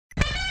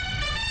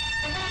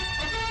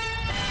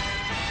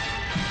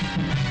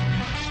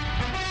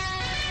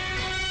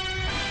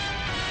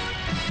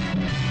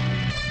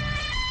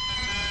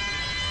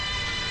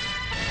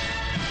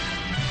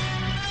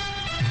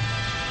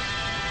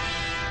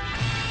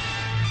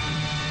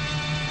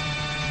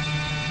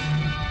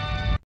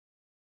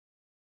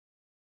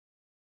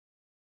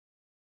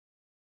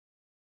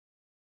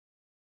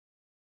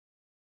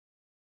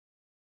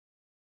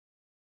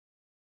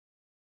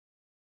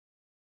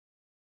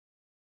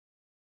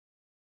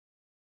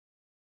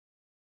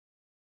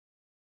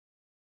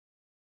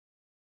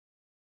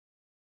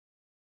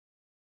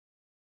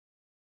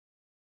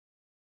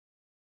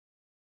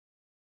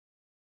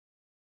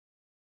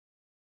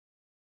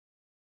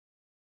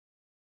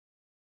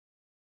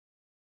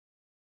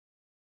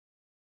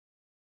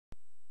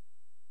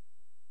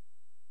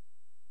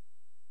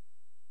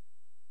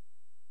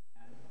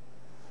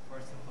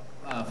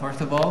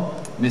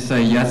Mr.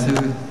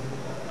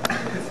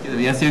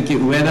 Yasuyuki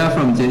Ueda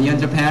from Genion,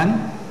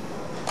 Japan.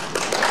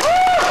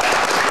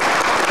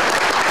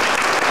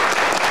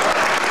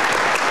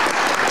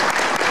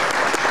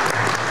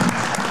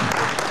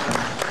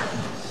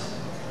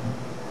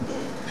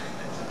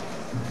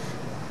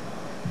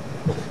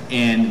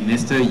 And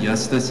Mr.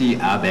 Yoshitoshi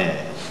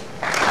ABe.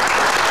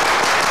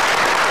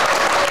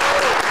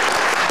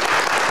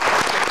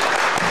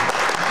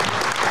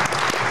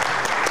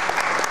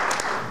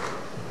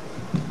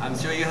 I'm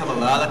sure you have a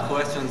lot of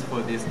questions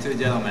for these two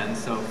gentlemen.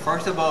 So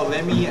first of all,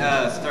 let me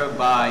start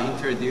by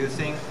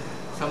introducing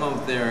some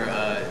of their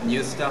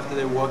new stuff that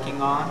they're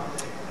working on.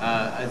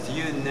 As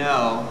you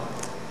know,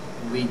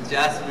 we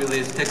just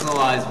released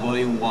Texhnolyze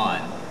Volume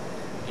 1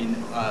 in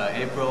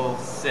April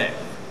 6th.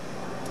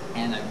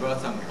 And I brought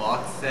some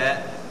box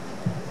set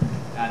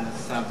and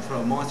some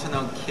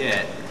promotional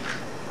kit.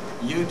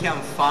 You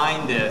can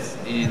find this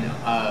in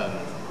a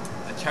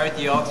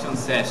charity auction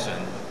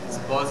session. It's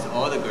both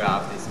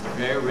autographed. It's a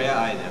very rare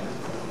item.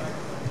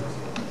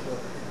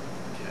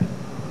 Okay.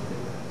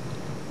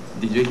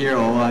 Did you hear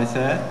all I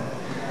said?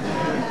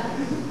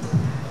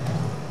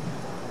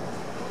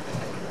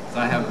 So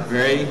I have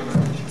very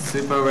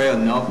super rare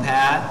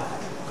notepad.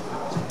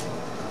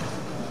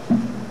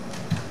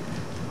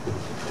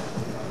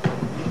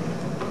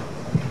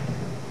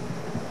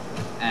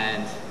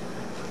 And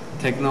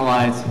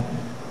Texhnolyze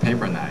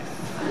paper knife.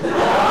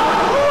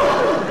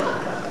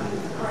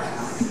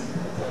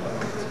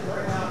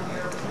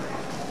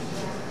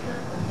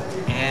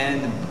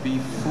 And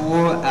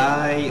before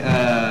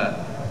I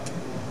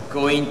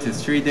go into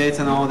street dates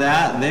and all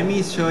that, let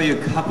me show you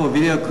a couple of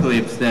video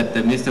clips that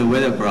Mr.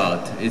 Ueda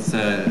brought. It's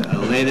a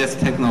latest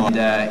technology.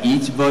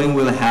 Each volume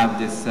will have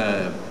this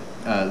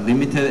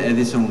limited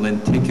edition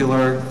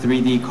lenticular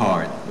 3D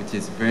card, which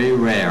is very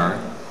rare.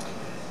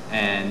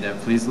 And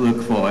please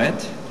look for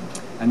it.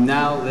 And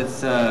now let's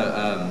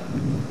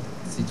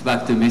switch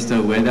back to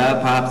Mr.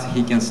 Ueda. Perhaps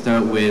he can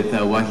start with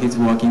what he's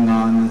working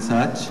on and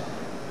such.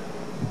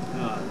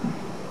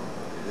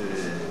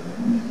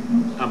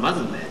 ま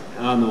ずね、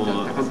本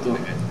当、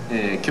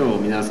今日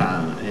皆さ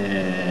ん、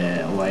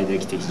お会いで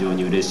きて非常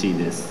に嬉しい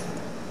です。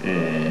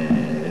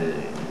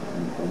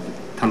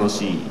楽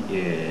しい、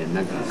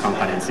なんかカン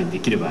ファレンスにで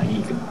きればい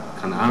い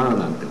かな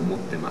なんて思っ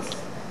てます。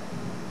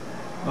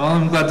Well,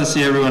 I'm glad to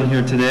see everyone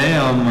here today.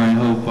 I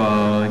hope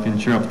I can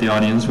cheer up the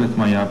audience with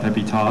my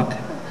peppy talk.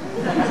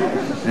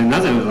 な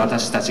ぜ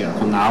私たちが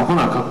こんなアホ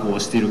な格好を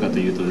しているかと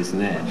いうとです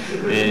ね、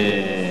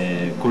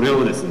これ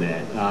をです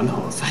ね、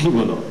最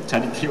後のチ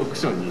ャリティーオーク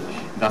ションに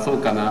出そう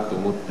かなと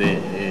思っ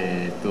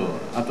て、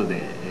後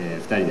で、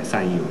2人で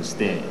サインをし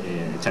て、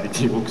チャリテ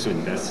ィーオークション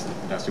に出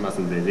します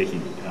ので、ぜひ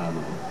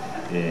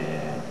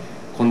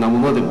こんなも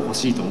のでも欲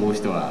しいと思う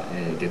人は、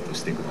ゲット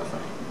してください。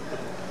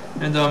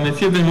And if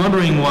you've been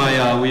wondering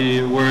why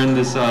we were in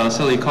this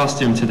silly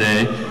costume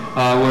today,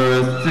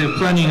 we're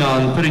planning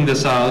on putting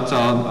this out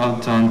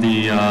on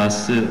the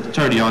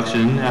charity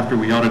auction after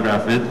we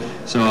autograph it.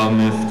 So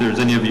if there's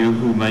any of you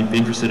who might be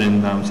interested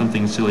in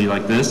something silly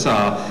like this,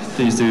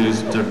 please do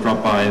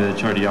drop by the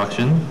charity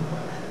auction.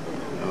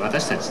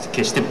 私たち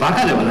決してバ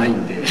カではない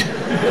んで。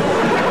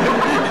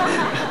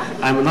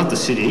I'm not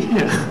silly.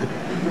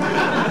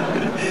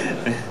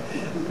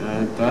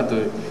 あと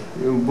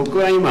僕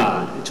は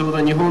今ちょうど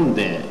日本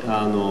で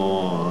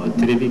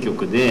テレビ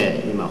局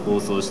で今放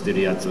送して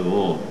るやつ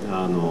を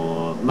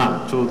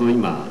ちょうど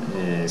今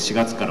4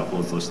月から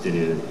放送して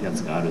るや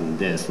つがあるん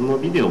で、その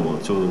ビデオも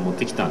ちょうど持っ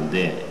てきたん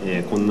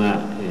で、こんな、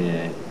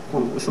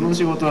その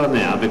仕事は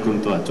ね阿部君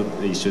とはちょっ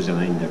と一緒じゃ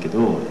ないんだけ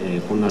ど、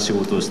こんな仕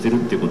事をして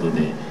るってこと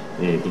で、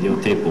ビデオ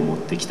テープを持っ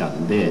てきた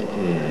んで、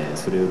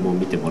それも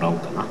見てもらおう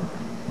かな。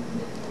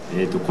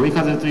恋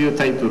風という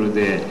タイトル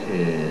で、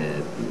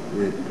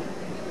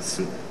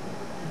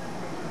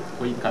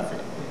恋風、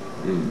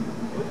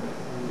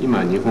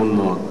今日本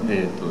の、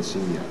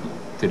深夜の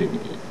テレビ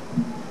で。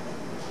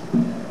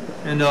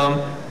And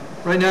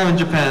right now in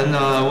Japan,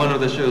 one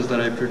of the shows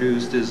that I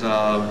produced is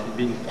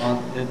being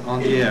on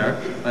the air.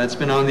 It's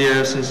been on the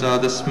air since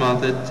this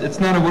month.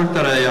 It's not a work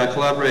that I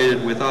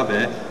collaborated with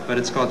Abe, but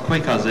it's called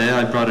Koikaze.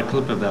 I brought a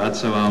clip of that,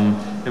 so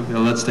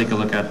let's take a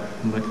look at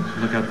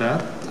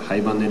that.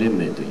 Haibane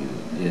Renmei とい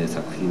う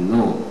作品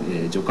の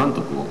助監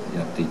督を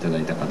やっていただ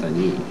いた方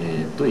に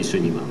と一緒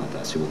に今ま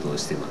た仕事を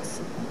していま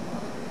す。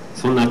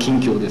そんな近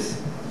況で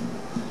す。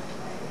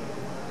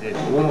大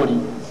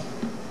森。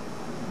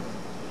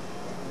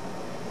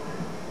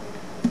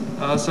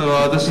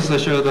So this is the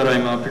show that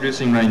I'm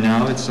producing right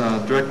now. It's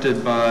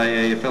directed by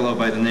a fellow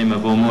by the name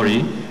of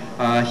Omori.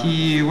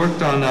 He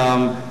worked on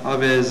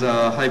Abe's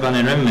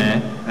Haibane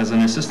Renmei as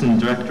an assistant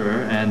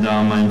director, and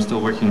I'm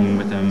still working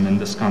with him in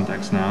this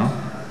context now.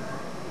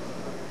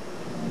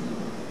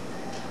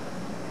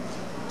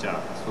 じゃ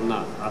あそん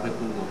な阿部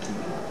君の近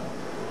況。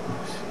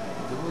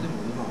どうでも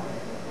今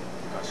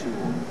合集を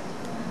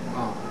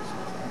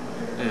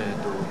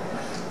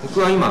僕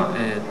は今、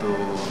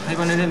ハイ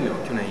バネ連盟を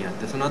去年やっ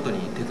て、その後に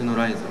テクノ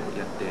ライズを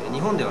やって日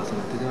本ではそ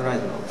のテクノライ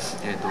ズの、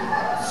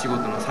仕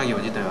事の作業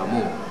自体はも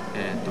う、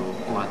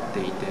終わって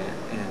いて、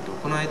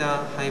この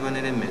間ハイバ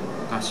ネ連盟の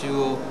画集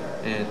を、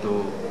出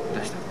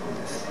したとこ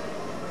ろです。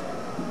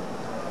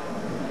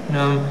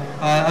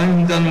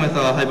I'm done with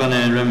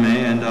Haibane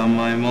Renmei, and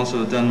I'm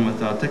also done with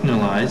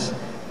Texhnolyze.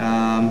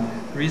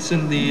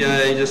 Recently,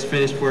 I just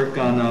finished work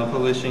on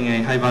publishing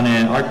a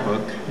Haibane art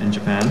book in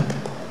Japan.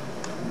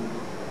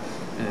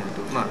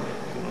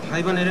 ハ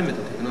イバネ連盟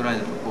とテクノライ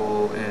ズと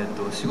こう、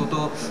仕事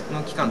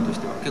の期間とし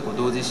ては結構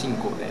同時進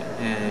行で、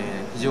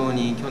非常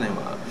に去年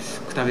は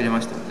くたびれ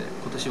ましたので、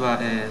今年は、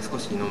少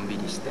しのんび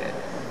りして、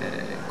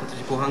今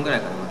年後半ぐらい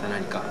からまた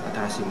何か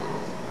新しいものを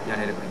や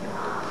れればいいなと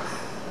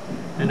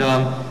思い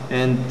ます。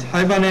And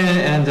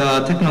Haibane and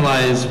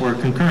Texhnolyze were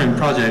concurrent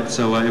projects,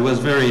 so it was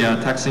very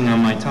taxing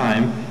on my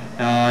time.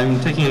 I'm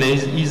taking it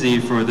easy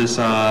for this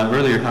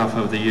earlier half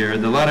of the year.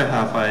 The latter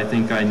half, I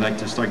think I'd like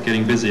to start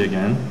getting busy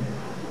again.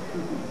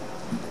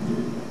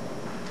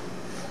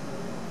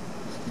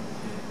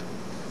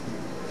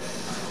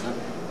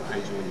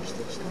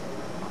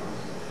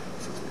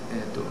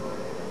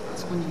 あ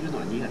そこにいるの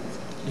はニアです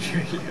か？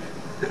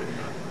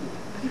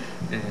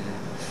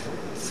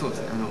そうで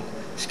すね。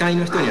司会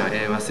の人には、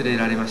忘れ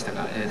られました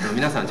が、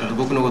皆さんちょっと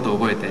僕のことを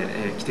覚えて、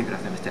来てくだ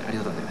さいましてあり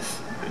がとうございま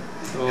す。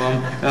So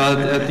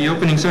at the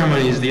opening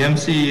ceremonies, the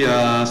MC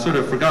sort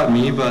of forgot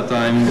me, but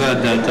I'm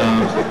glad that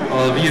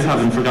all of you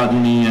haven't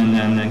forgotten me and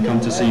come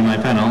to see my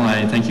panel.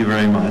 I thank you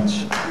very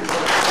much.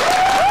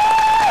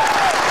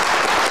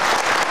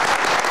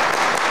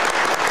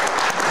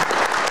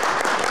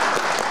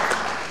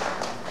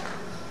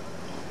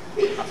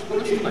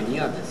 ニ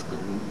アですか？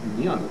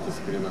ニアのコス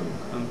プレなのか。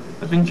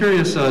I've been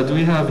curious, do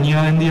we have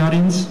Nia in the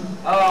audience?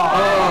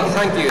 Oh,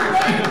 thank you.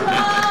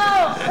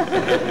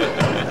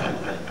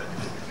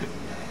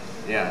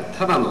 いや、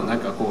ただのなん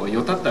かこう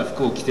よたった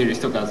服を着てる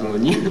人がその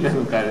ニアな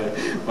のか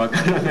わ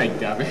からないっ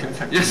て阿部が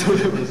さっき。So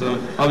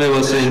Abe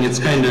was saying it's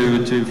kind of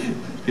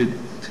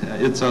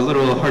it's a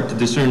little hard to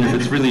discern if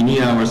it's really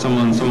Nia or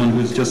someone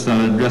who's just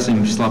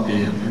dressing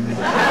sloppy. い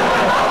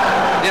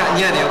や、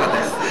ニアでよかった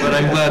です。But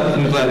I'm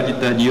glad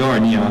that you are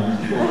Nia.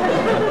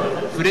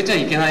 触れちゃ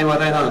いけない話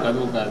題なのか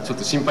どうかちょっ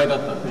と心配だっ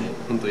たんで、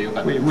本当によ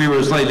かった。We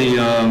were slightly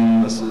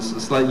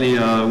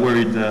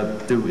worried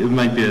that it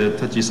might be a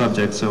touchy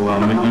subject, so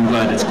I'm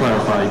glad it's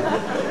clarified.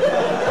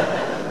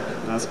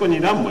 あそこ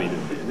にランもいる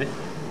んだよね。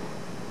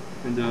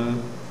And do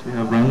we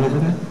have Ran over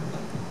there?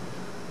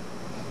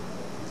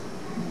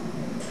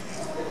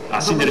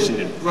 あ、死んでる。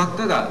輪っ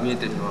かが見え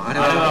てるのはあれ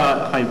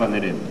はハイバネ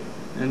レーン。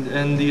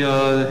And the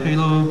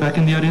halo back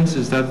in the audience,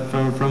 is that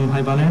from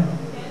Haibane?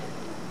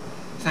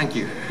 Thank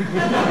you.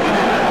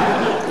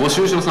 ご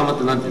愁傷様っ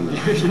てなんて言うん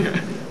だろう。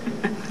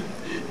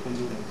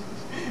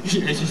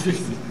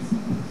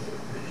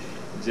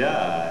じゃ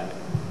あ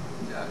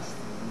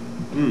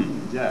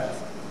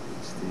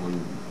質問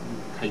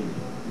会に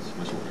し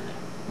ましょうかね。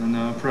And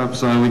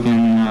perhaps we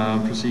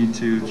can proceed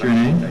to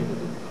Q&A.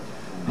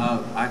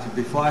 Actually,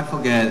 before I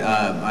forget,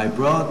 I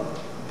brought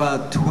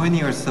about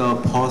 20 or so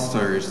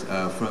posters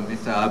from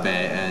Mr. Abe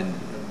and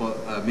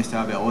Mr.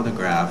 Abe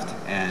autographed,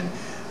 and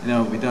you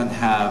know we don't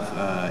have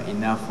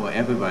enough for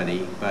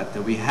everybody, but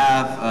we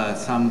have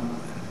some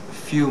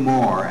few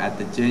more at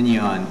the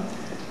genuine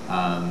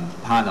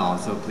panel.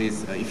 So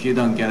please, if you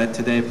don't get it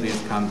today,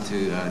 please come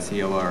to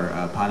see our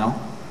panel.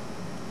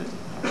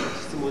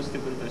 質問して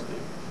くれた人。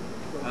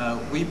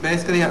We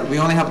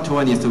only have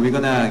 20, so we're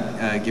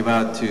gonna give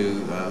out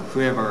to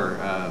whoever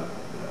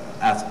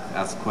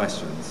asks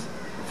questions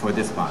for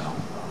this panel.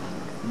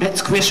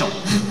 Let's question.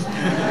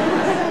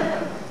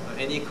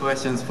 Any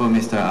questions for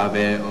Mr.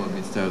 Abe or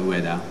Mr.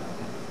 Ueda?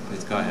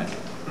 Please go ahead.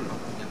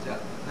 じゃあ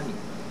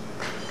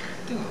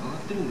手が上が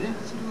ってるんで、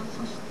それは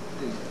刺し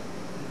て、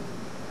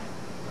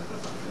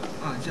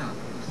じゃあ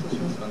そうし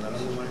ますか。から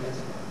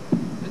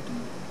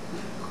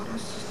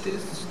して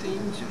いいん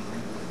じゃない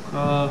か。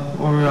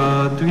Or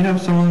do we have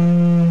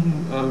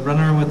someone, a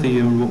runner with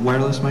the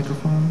wireless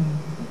microphone?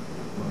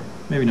 Or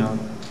maybe not.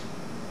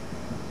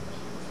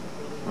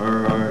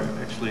 Or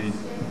actually,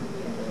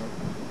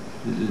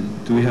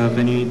 do we have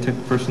any tech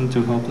person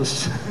to help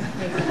us?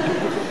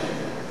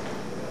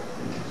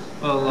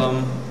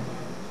 Well,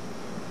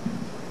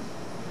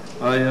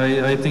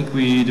 I think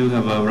we do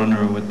have a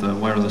runner with a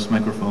wireless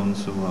microphone,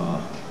 so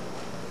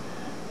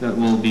that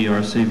will be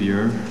our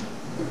savior.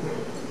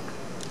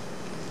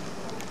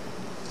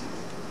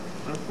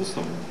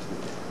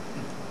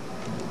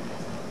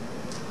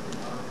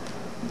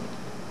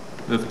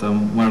 If the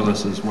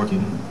wireless is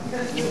working.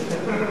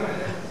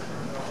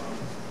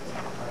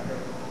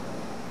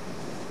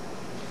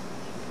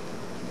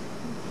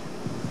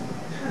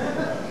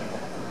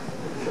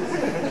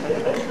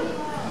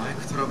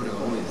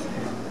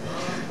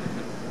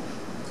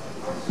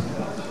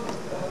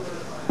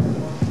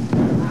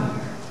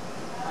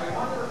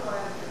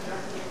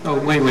 Oh,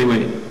 wait.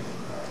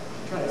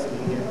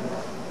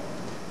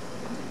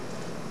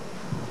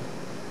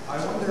 I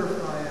wonder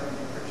if I am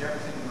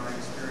projecting my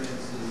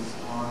experiences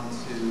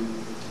onto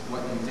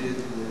what you did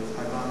with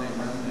Haibane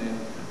Renmei,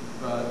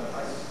 but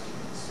I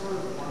sort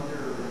of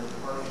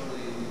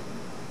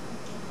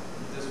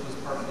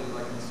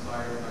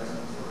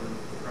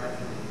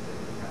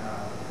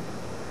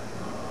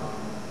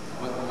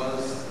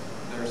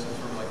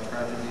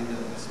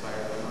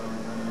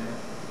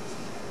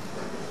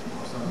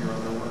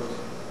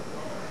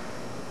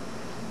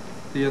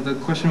The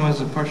question was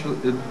if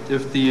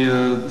the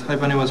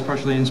Haibane was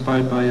partially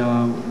inspired by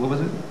what was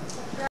it?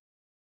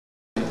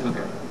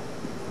 Okay.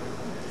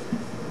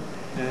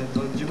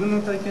 自分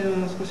の体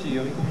験を少し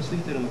読み込みす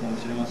ぎているのかも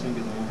しれませんけ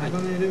ども、ハイバ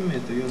ネ連盟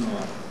というの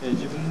は、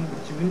自分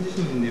自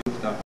身で起き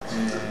た、不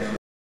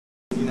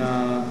思議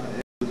な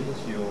人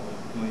種を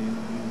本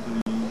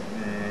当に、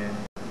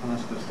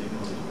話としているの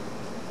でしょ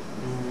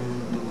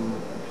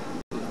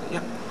うか。い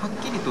や、はっ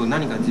きりと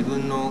何か自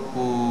分の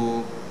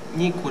こ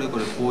れ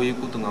こういう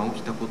ことが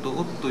起きたこと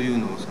をという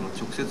のをその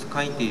直接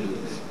書いている、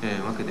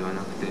わけでは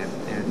なくて、そう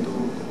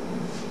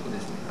で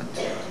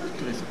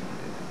すね。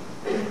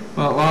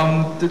Well,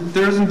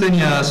 there isn't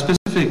any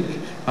specific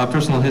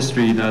personal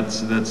history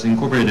that's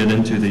incorporated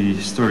into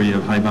the story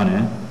of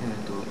Haibane.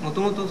 も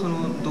ともとそ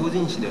の同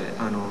人誌で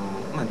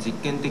実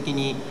験的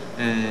に、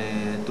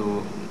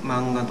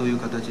漫画という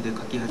形で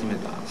書き始め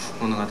た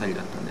物語だったん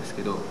です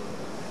けど。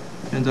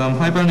And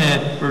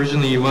Haibane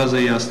originally was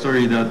a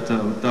story that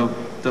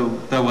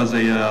was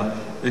a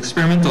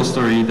experimental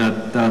story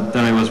that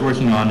I was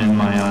working on in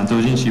my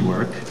doujinshi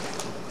work.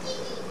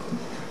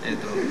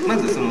 ま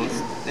ずその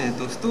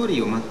ストーリ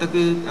ーを全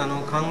く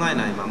考え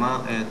ないま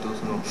ま、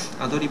その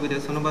アドリブで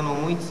その場の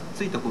思い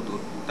ついたこと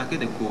だけ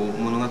でこう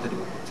物語を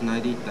つな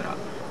いでいったら、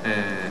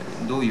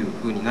どういう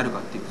風になるか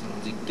っていうその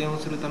実験を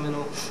するため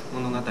の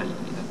物語だったんで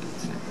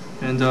すね。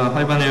And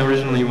Haibane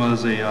originally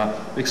was a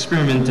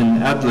experiment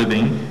in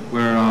ad-libbing,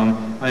 where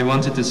I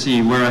wanted to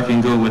see where I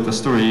can go with the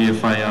story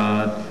if I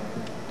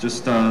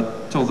just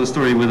told the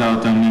story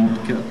without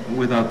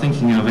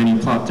thinking of any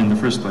plot in the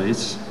first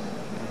place.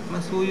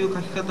 そういう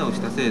書き方をし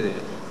たせいで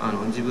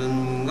自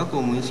分がこ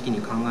う無意識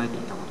に考えてい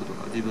たことと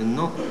か自分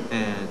の、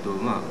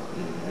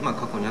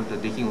過去にあった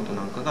出来事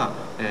なんかが、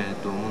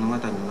物語の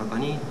中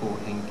にこ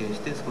う変形し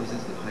て少しずつ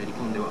入り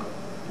込んでは。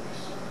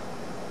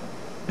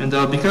And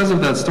because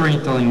of that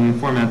storytelling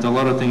format, a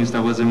lot of things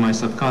that was in my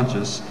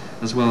subconscious,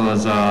 as well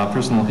as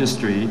personal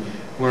history,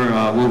 were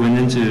woven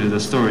into the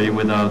story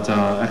without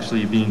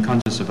actually being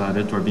conscious about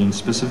it or being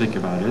specific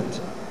about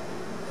it.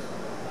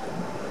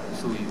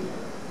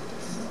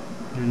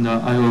 And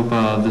I hope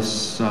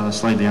this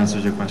slightly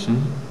answers your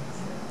question.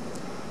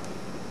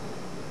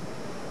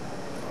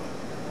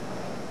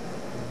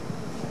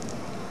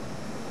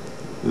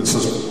 This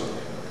is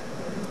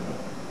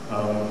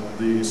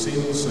the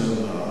scenes in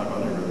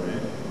Haibane Renmei,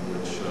 in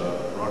which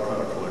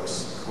Rakata collects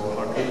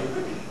kohaku,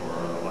 or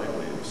light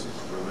leaves.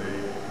 Were they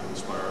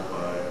inspired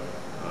by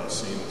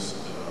scenes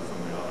from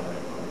the anime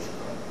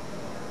Nausicaa?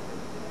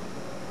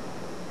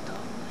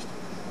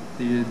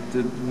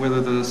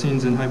 Whether the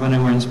scenes in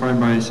Haibane were inspired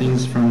by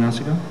scenes from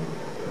Nausicaa?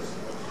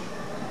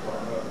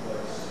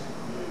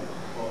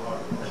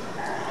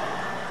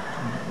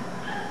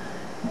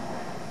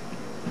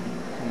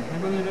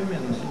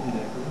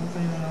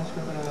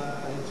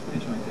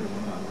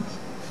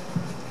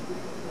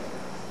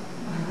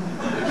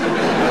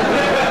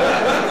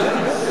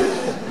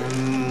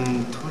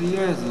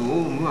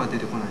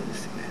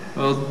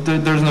 Well,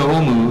 there's no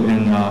omu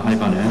in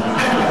Haibane.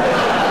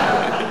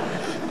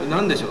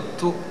 なんでしょう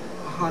と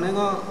羽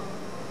が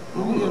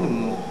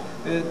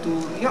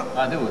いや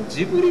でも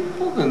ジブリっ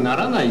ぽくな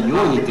らない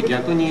ようにって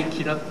逆に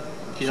嫌うっ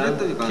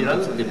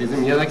て別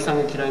に宮崎さん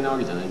が嫌いなわ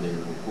けじゃないんだけ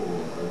どこ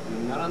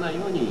うならない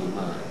ように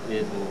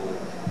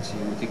チ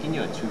ーム的に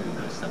は注意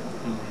した。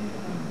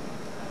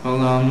Well,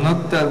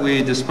 not that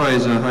we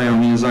despise Hayao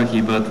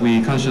Miyazaki, but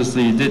we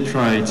consciously did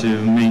try to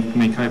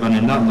make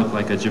Haibane not look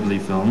like a Ghibli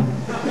film.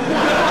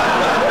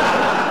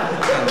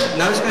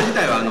 ナウシカ自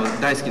体は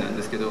大好きなん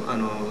ですけど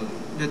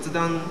別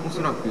段お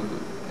そらく、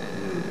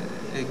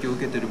影響を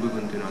受けている部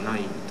分というのはな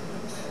いと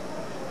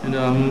思い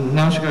ます。And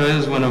Nausicaa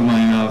is one of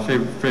my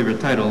favorite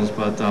titles,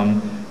 but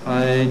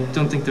I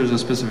don't think there's a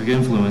specific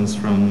influence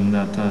from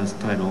that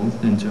title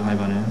into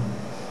Haibane.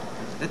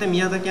 大体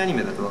宮崎アニ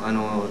メだと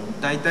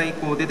大体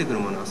こう出てくる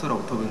ものは空を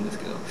飛ぶんです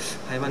けど、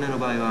ハイバネの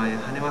場合は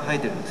羽は生え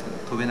てるんですけど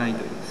飛べない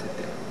という設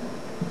定。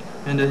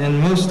And in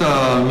most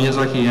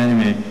Miyazaki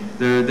anime,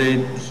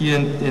 he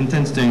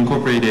intends to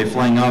incorporate a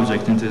flying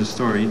object into his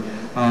story.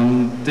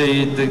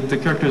 The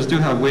characters do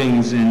have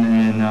wings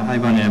in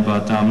Haibane,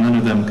 but none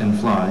of them can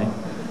fly.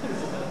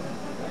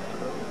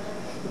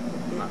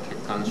 欠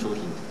陥商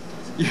品。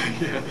いや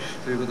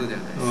そういうことでは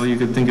ないです。Well, you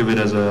could think of it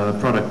as a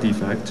product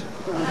defect.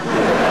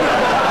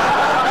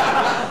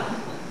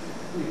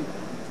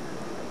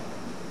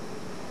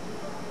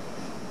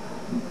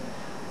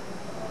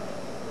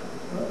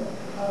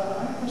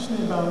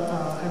 About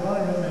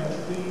Haibane Renmei,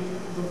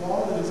 the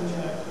wall that is in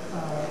that,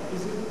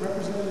 is it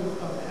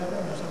representative of heaven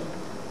or some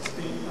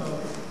state of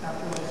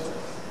afterlife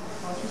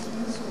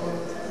consciousness, or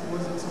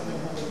was it something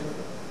wholly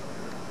different?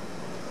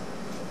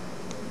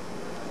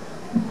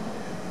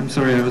 I'm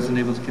sorry, I wasn't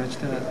able to catch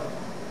that.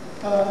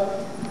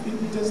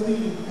 Does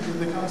the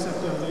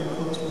concept of the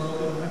enclosed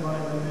world in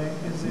Haibane Renmei,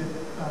 is it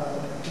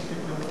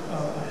depictive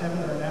of a heaven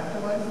or an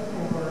afterlife,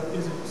 or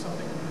is it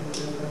something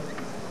completely different?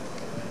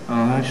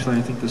 Actually,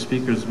 I think the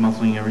speaker is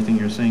muffling everything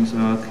you're saying. So,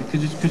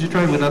 could you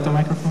try it without the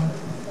microphone?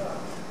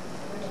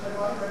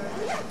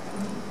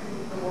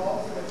 The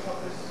walls that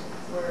encompass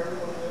where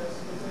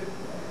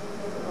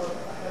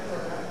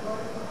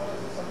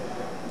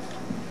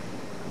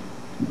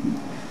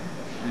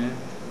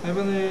ハイ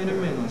バネ連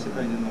盟の世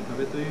界での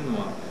壁というの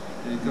は、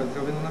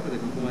壁の中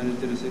で囲まれ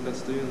ている生活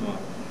というのは、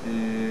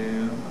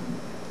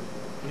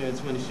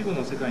つまり死後の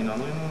世界のあ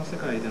の世の世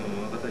界での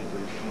物語というこ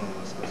となの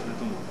ですか、それ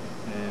とも、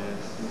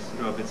そ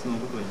れは別の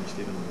ことを意味し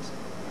ているのですか。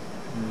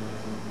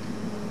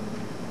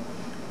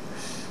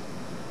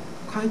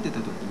書いてた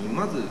時に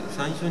まず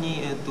最初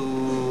に、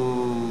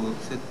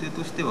設定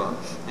としては、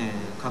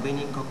壁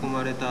に囲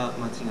まれた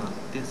町があっ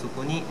て、そ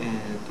こに、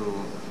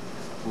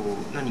こ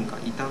う何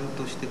か異端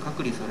として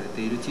隔離され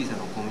ている小さ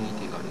なコミュニ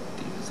ティがあるっ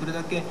ていう、それ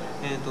だけ、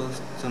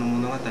その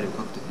物語を書く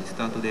時にス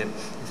タートで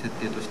設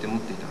定として持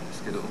っていたんで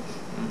すけど、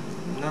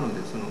なの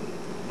で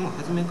もう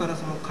初めから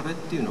その壁っ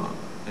ていうのは、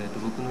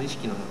僕の意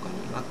識の中に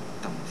あっ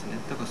たんですね。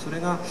だからそれ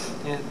が、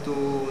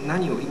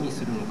何を意味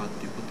するのかっ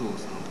ていうことを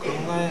考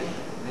え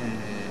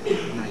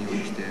ないよう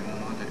にして物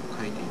語を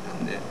書いていた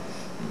んで、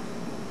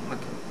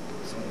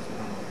そうですね、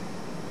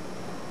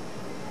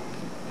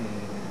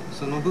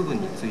その部分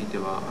について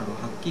ははっ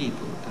きりと、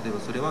例えば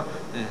それは、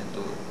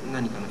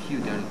何かの比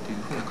喩であるっていう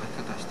ふうな書き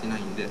方はしてな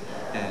いんで、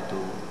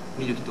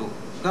見る人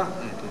が、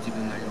自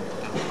分なりの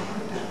答えを考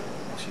えて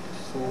ほしいで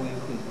す。そういう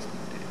ふうに作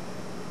って。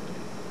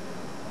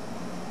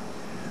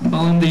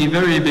Well, in the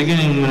very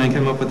beginning, when I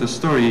came up with the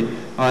story,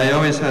 I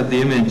always had the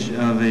image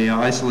of a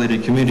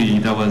isolated community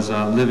that was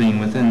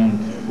living within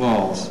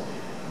walls,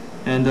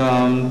 and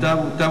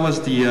that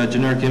was the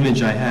generic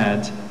image I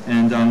had,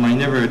 and I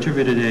never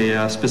attributed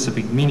a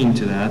specific meaning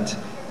to that.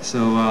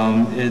 So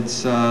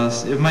it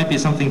might be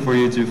something for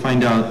you to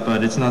find out,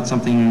 but it's not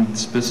something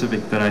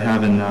specific that I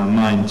have in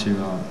mind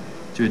to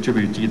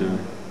attribute either.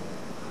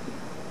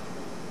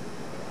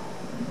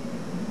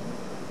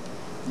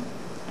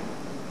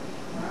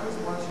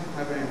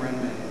 Haibane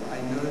Renmei,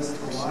 I noticed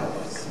a lot of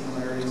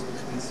similarities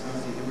between some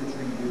of the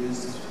imagery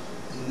used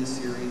in the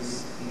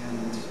series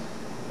and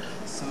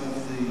some of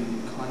the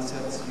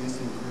concepts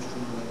used in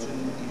Christian religion,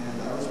 and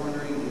I was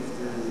wondering if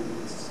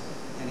there's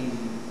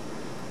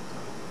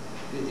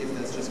if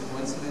that's just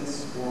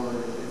coincidence or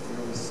if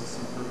there was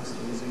some purpose to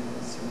using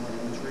similar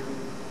imagery.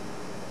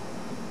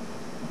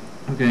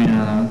 Okay,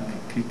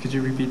 could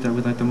you repeat that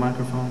with the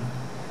microphone?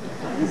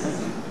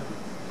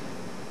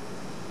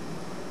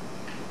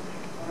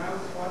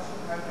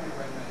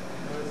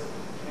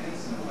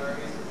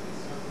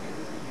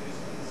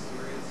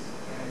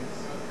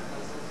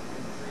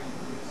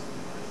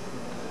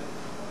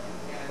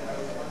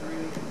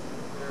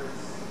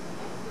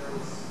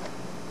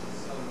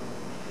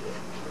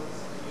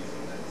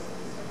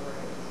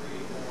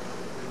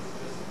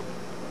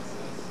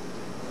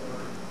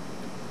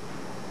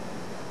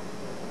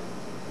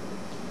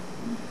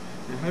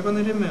ハイバ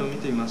ネ連盟を見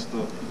ていますと、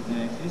キ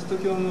リスト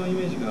教のイ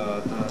メージ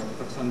がた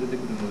くさん出て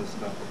くるのです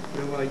が、こ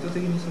れは意図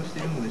的にそうして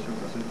いるのでしょう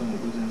か、それとも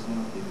偶然そう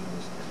なっているの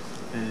ですか。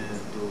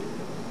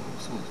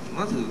そうですね、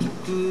まず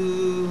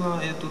僕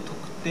は、特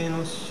定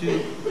の宗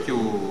教、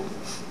を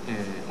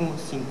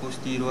信仰し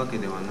ているわけ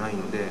ではない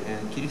ので、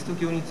キリスト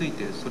教につい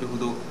てそれほ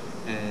ど、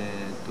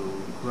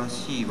詳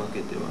しいわ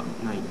けでは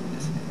ないん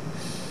ですね。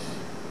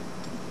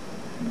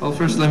Well,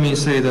 first let me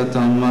say that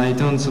I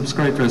don't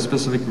subscribe to a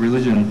specific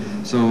religion,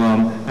 so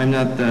I'm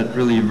not that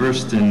really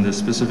versed in the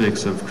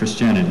specifics of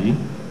Christianity.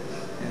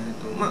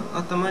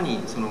 頭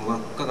にその輪っ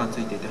かがつ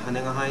いていて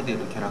羽が生えてい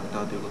るキャラクタ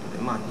ーということ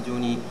で、非常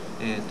に、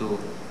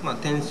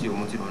天使を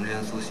もちろん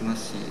連想しま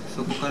すし、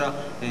そこから、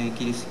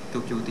キリス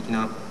ト教的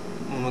な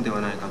もので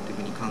はないかという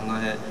ふうに考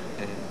え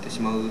てし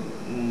まう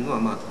のは、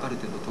ある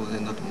程度当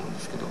然だと思うん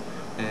ですけど、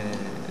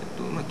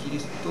キリ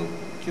スト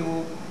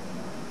教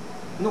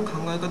の考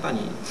え方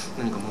に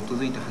何か基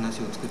づいて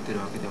話を作っている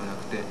わけではな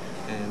くて、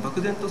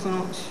漠然とそ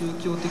の宗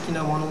教的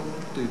なもの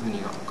というふう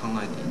には考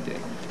えていて、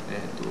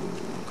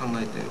考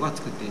えては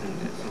作っているん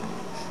で、その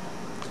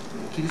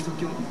キリスト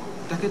教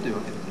だけという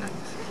わけではないんで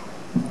す。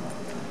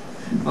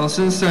Well,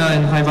 since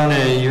in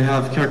Haibane you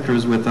have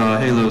characters with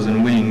halos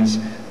and wings,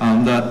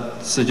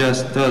 that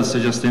does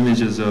suggest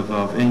images of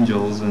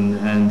angels and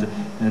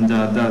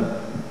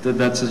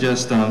that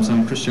suggests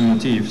some Christian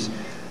motifs.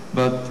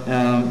 But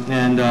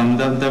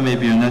that may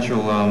be a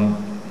natural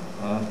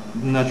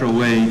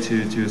way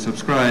to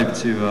subscribe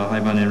to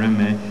Haibane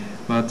Renmei.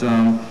 But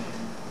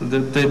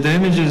the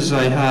images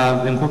I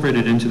have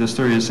incorporated into the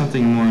story is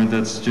something more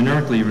that's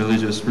generically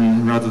religious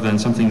rather than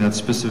something that's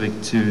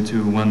specific to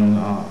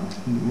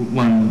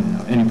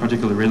any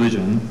particular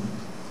religion.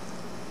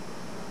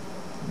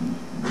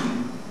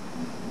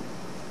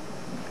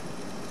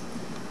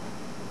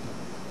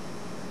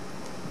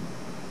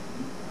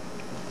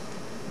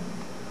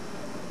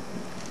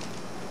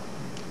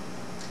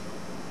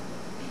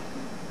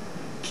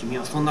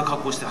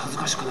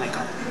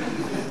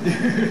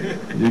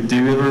 Do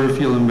you ever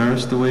feel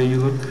embarrassed the way you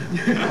look?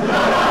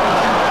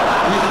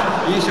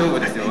 いい勝負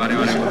ですよ、我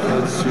々も。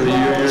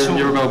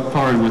You're about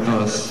par with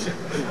us. I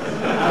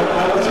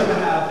was going to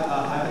have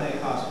a Haibane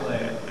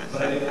cosplay,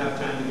 but I didn't have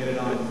time to get it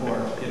on before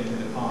getting to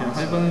the con.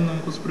 ハイバネの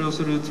コスプレを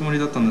するつもり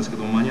だったんですけ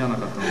ど、間に合わな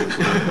かったので。Because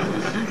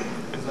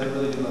I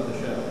really do love the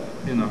show.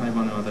 っていうのはハイ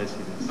バネは大好きで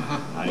す。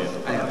I got a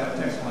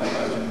text my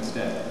question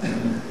instead.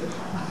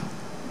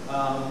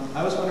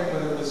 I was wondering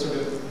whether it was sort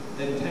of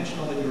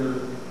intentional that you were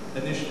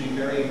initially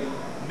very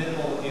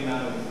minimal the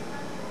amount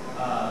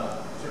of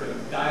sort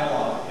of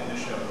dialogue in the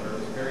show, where it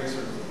was very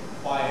sort of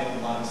quiet and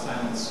a lot of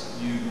silence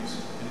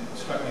used. And it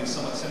struck me as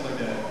somewhat similar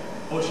to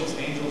Oshi's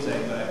Angel's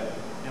Egg, but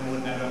I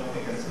don't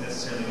think that's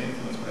necessarily an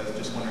influence, but I was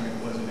just wondering if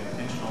it was an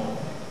intentional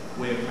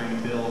way of trying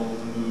to build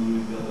the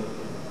mood and build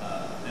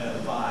a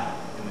vibe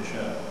in the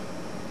show.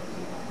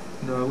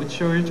 Which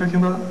show are you talking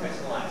about?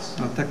 Texhnolyze.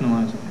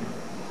 Texhnolyze.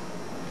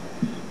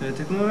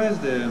 テクノライ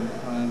ズで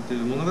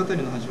物語の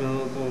始め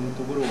の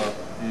ところは、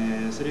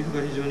セリフ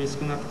が非常に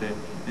少なくて、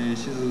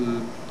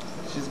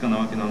静かな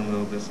わけな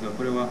のですが、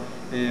これは、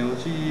押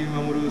井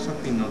守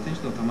作品の天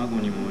使の卵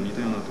にも似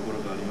たようなとこ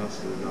ろがありま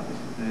すが、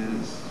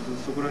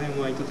そこら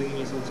辺は意図的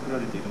にそう作ら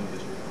れているので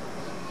しょ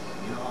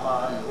う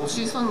か。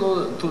押井さん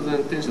の当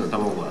然天使の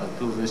卵は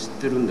当然知っ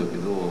てるんだけ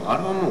ど、あ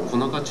れはもう小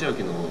中千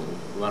秋の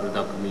悪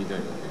巧みだ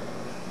よね。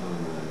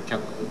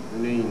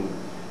レイン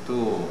と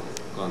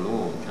他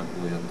の脚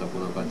本をやった小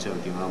中千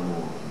秋が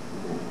もう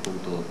本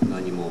当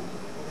何も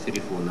セリ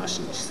フをなし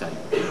にしたいっ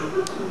ていう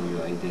そうい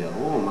うアイデア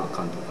を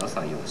監督が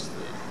採用して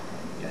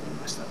やり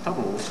ました。多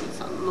分押井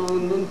さんの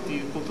云々って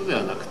いうことで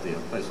はなくて、やっ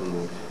ぱりそ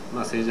の、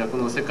静寂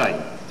の世界っ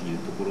ていう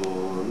ところ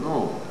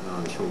の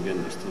表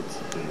現の一つ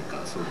という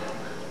か、そう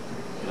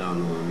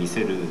見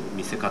せ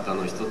方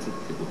の一つっ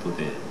ていうこと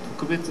で、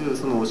特別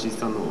その押井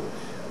さんの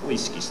を意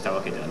識した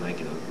わけではない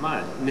けど、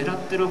狙っ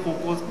てる方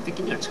向的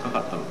には近か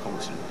ったのかも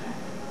しれない。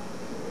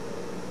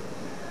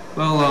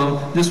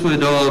Well, this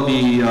would all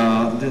be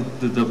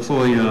the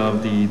ploy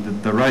of the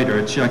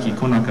writer Chiaki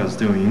Konaka's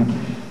doing,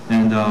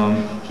 and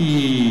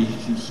he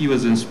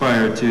was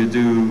inspired to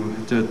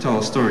tell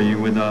a story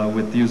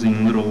with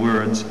using little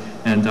words,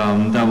 and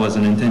that was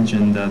an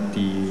intention that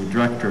the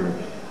director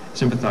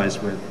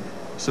sympathized with.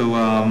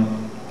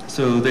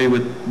 So they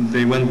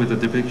went with the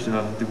depiction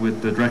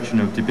with the direction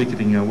of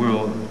depicting a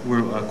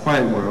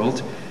quiet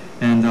world,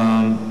 and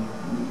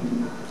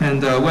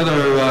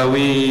whether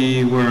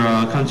we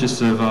were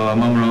conscious of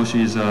Mamoru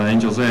Oshii's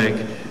Angel's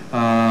Egg,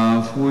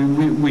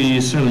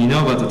 we certainly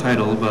know about the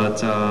title,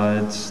 but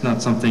it's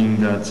not something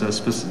that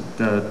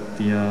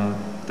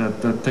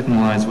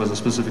Texhnolyze was a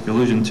specific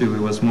allusion to.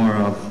 It was more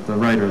of the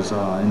writer's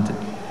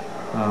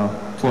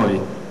ploy.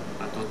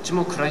 どっち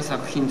も暗い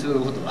作品という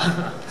こと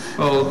は。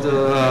Well,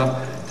 the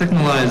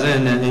Texhnolyze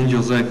and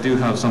Angel's Egg do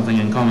have something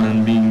in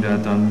common, being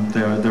that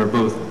they're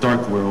both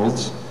dark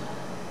worlds.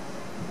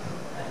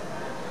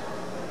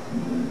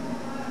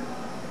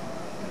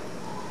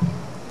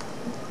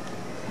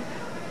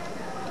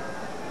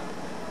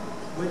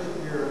 Which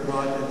of your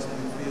projects do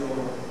you feel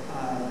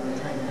you're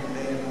trying to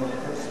convey a more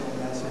personal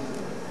message?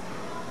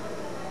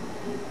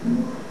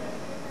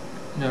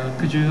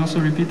 Could you also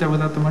repeat that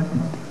without the microphone?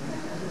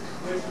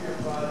 Which of your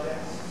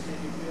projects do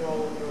you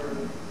feel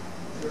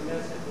your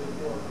message was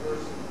more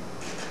personal?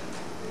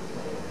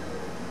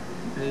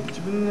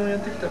 自分のやっ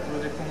てきたプロ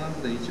ジェクトの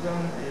中で一番、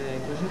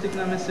個人的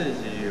なメッセー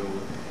ジを、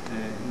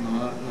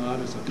のあ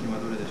る作品は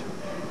どれでしょう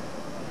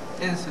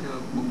か。それは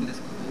僕で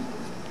すかね。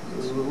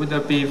Would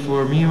that be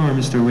for me or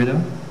Mr. Ueda?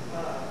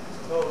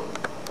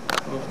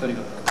 お二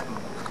人が。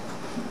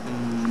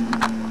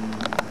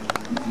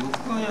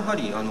僕はやは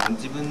り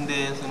自分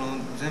でその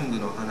全部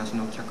の話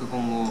の脚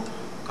本を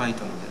書い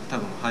たので、多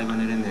分ハイバ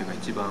ネ連盟が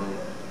一番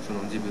そ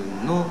の自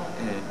分の、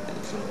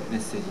そのメ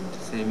ッセージ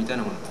性みたい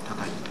なものが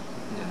高いんじ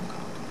ゃないかな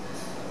と。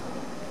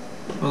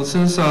Well,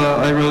 since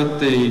I wrote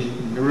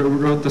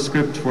the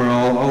script for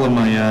all of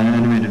my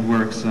animated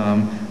works,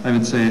 I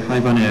would say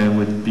Haibane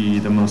would be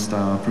the most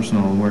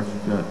personal work,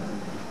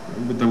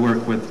 with the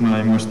work with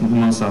my most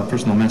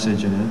personal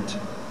message in it.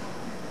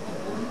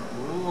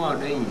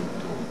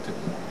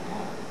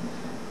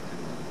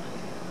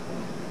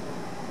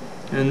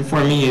 And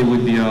for me, it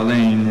would be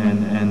Lain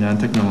and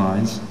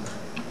Texhnolyze.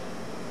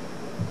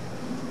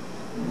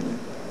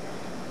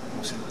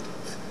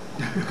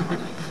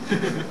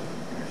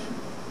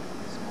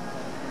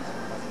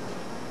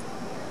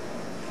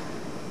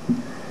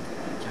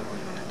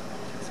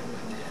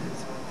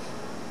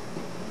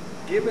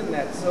 Given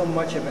that so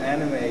much of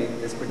anime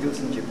is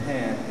produced in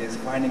Japan is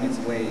finding its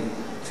way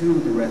to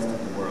the rest of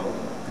the world,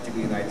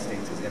 particularly the United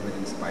States, as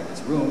evidenced by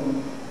this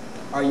room,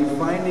 are you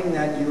finding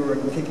that you're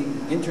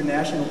taking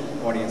international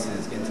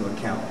audiences into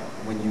account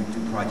when you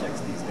do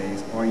projects these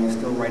days, or are you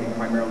still writing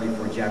primarily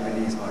for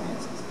Japanese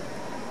audiences?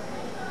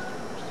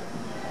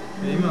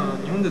 今、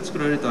日本で作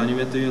られたアニ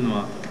メというの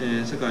は、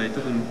世界、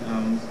特に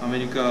アメ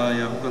リカ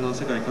や他の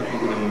世界各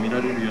国でも見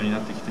られるようにな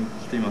ってき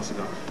ています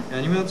が、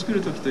アニメを作る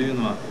ときという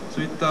のは、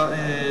そういった、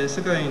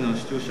世界の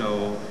視聴者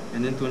を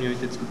念頭に置い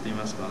て作ってい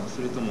ますか、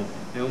それとも、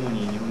主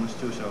に日本の視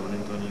聴者を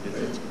念頭に入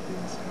れて作ってい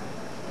ますか。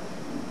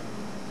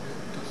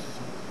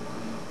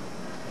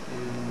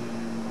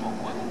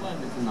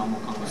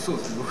そう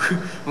ですね、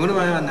僕の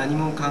場合は何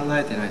も考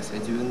えてないですね。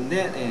自分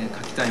で、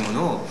書きたいも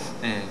のを、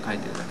書い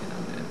てるだけな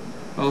んで。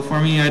Well,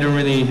 for me, I don't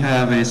really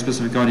have a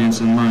specific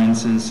audience in mind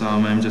since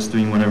I'm just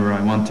doing whatever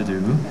I want to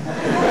do.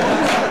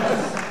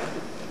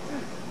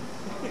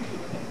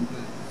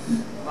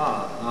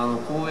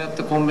 こうやっ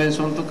てコンベンシ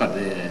ョンとか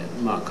で、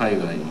海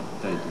外行っ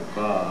たりとか、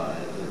か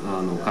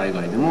海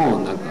外でも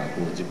なんか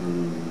こう自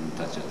分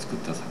たちが作っ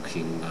た作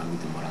品が見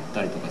てもらっ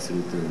たりとかす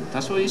るというの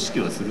多少意識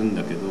はするん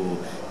だけど、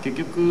結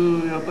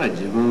局やっぱり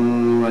自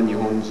分は日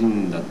本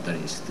人だった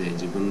りして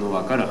自分の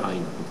分かる範囲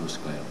のことし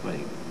かやっぱり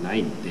な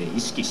いんで、意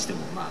識しても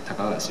まあた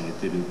かが知れ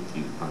てるって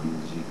いう感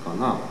じか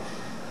な。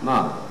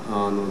ま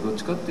あどっ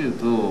ちかっていう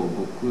と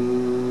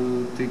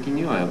僕的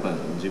にはやっぱり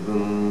自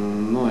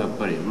分のやっ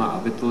ぱりまあ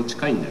安倍と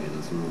近いんだけ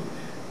ど、その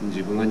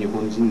自分が日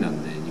本人な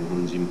んで日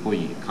本人っぽ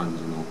い感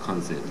じの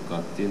感性とか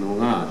っていうの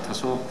が多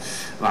少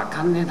分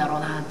かんねえだろ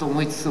うなと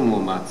思いつつも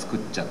まあ作っ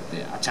ちゃっ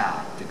てあちゃ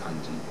ーって感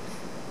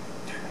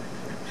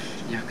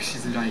じ。訳し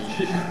づらい。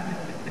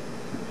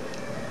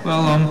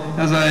Well,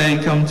 as I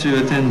come to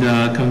attend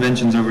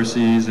conventions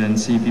overseas and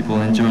see people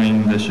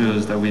enjoying the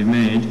shows that we've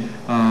made,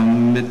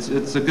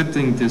 it's a good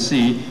thing to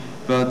see.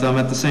 But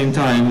at the same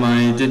time,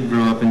 I did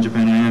grow up in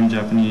Japan. I am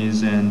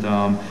Japanese, and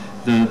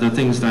the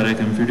things that I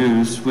can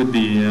produce would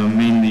be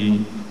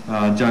mainly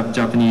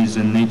Japanese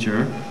in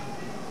nature.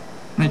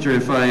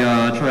 If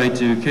I try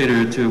to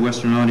cater to a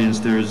Western audience,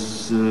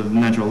 there's a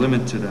natural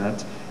limit to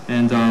that.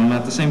 And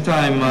at the same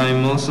time,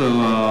 I'm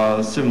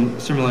also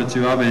similar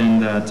to Abe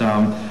in that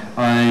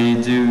I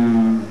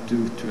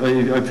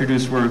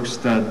produce works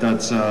that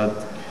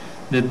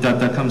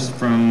comes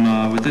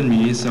from within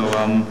me. So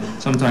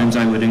sometimes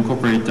I would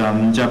incorporate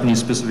Japanese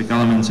specific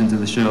elements into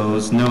the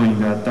shows, knowing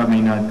that that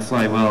may not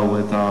fly well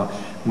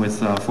with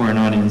foreign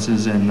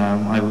audiences, and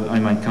I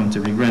might come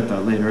to regret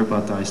that later,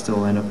 but I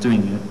still end up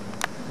doing it.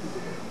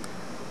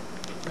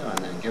 だか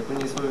らね、逆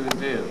にそれ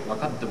で分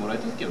かってもらえ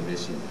た時は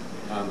嬉しいん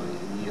だよ。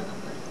嫌だっ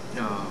た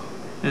り。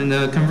And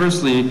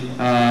conversely,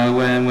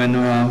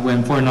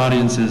 when foreign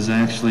audiences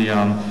actually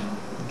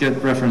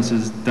get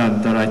references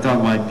that I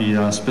thought might be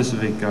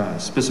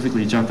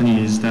specifically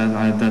Japanese,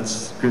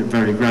 that's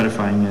very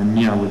gratifying, and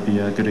Nia would be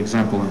a good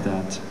example of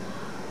that.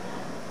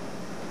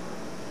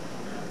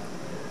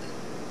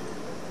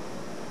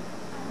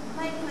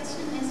 My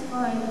question is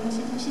for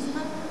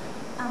Yoshitoshi-san.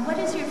 What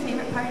is your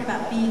favorite part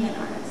about being an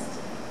artist?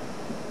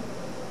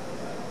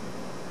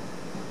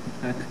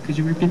 Could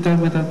you repeat that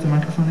without the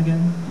microphone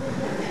again?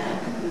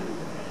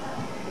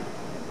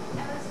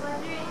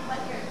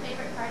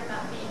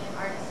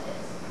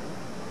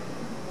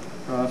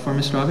 For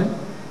Mr. Abe?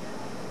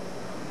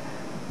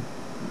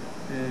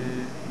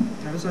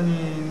 安倍さんに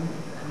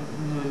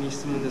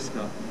質問です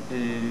が、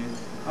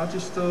アーティ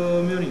スト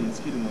冥利に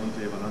尽きるもの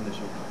といえば何でしょ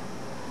うか。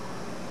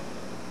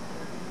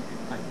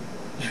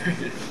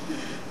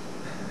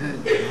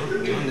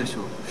何でし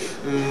ょう。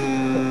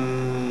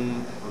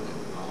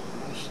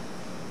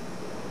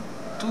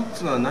一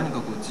つは何か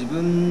こう自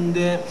分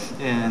で、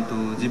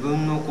自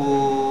分の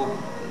こ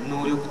う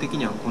能力的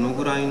にはこの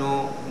ぐらい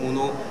のも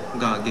の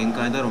が限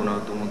界だろうな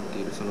と思って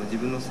いる、その自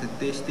分の設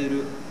定してい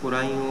る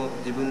ラインを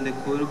自分で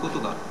超えること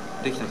が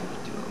できた時っ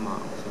ていうのは、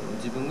まあ、その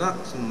自分が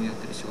そのやっ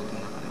てる仕事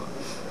の中では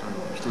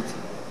一つ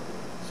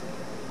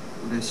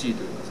嬉しい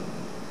というか、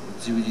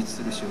その充実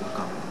する瞬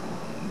間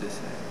で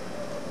すね。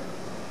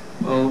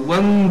Well,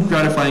 one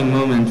gratifying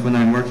moment when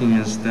I'm working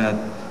is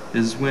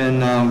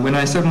when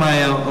I set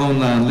my own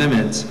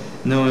limits,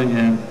 knowing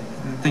and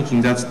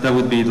thinking that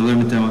would be the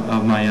limit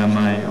of my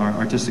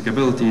artistic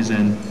abilities,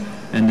 and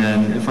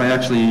then if I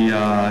actually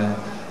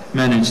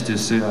manage to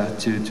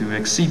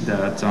exceed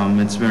that,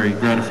 it's very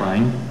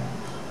gratifying.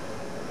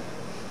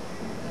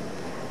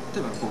 例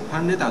えばこうフ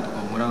ァンレターと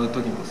かをもらう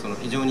時も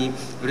非常に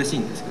嬉しい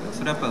んですけど、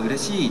それはやっぱ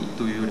嬉しい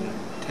というよりも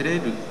照れ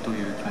ると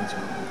いう気持ち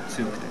が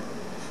強くて、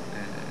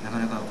なか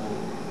なかこ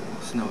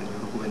う素直に喜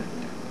べないみ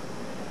たいな。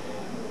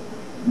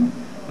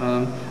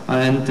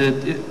And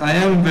I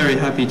am very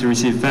happy to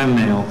receive fan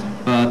mail,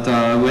 but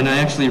when I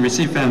actually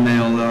receive fan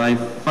mail, I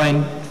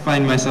find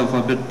myself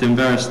a bit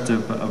embarrassed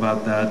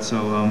about that.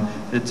 So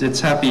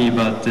it's happy,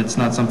 but it's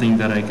not something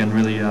that I can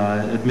really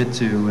admit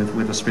to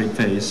with a straight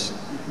face.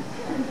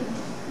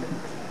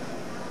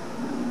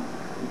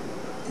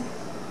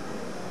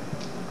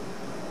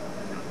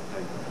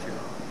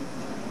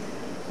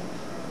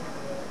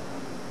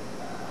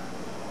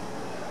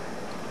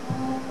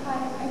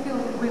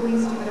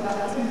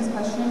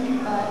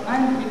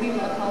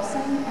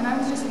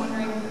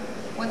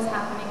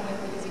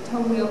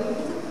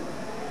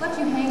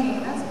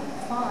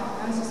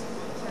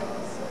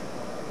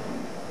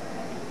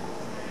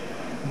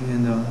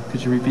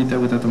 Could you repeat that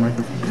without the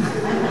microphone?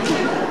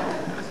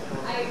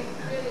 I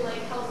really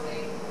like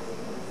Helsing,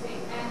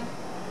 and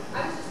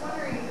I was just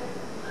wondering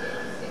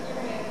if you're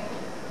going to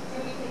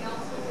do anything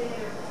else with it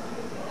or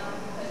something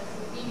else, because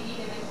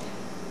ABe mentioned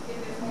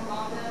if there's more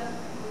manga,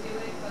 we'll do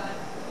it, but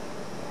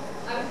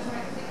I was just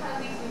wondering, because it kind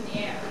of leaves you in the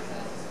air, so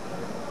I was just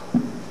wondering.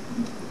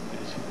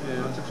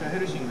 私はヘ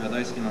ルシングが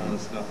大好きなので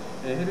すが、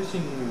ヘルシ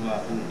ング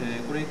は、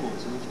これ以降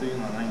続きという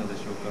のはないので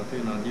しょうかとい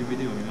うのは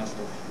DVD を見ます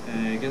と、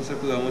原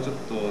作がもうちょっ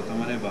とた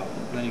まれば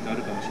何かあ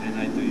るかもしれ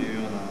ないとい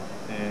うような、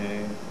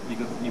言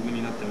い分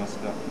になってます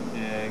が、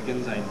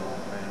現在の、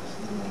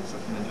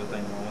作品の状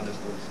態のままです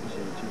と少し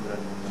チームラ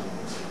リになる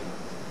のです。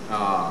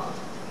ああ、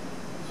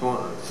そ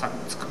う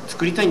作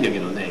作りたいんだけ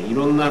どね、い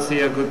ろんな制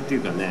約ってい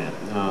うかね、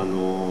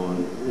要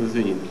す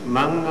るに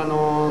漫画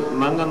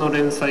の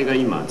連載が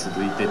今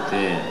続いて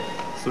て、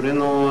それ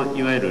の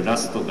いわゆるラ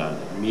ストが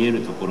見え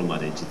るところま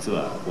で実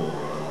はこ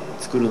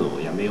う作るのを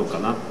やめようか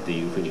なって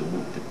いうふうに思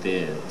って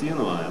て、っていう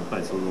のはやっぱ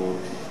りその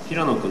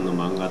平野君の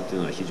漫画ってい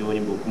うのは非常に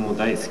僕も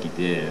大好き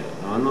で、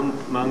あの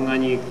漫画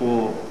に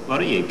こう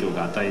悪い影響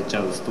が与えち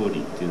ゃうストー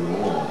リーっていう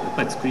のをやっ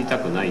ぱり作りた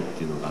くないっ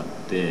ていうのがあっ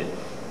て、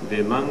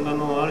で漫画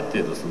のある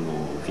程度そ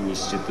のフィニッ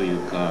シュという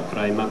かク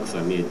ライマックス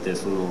が見えて、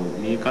その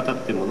見え方っ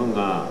ていうもの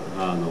が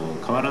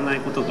変わらない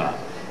ことが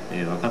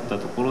分かった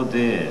ところ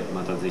で、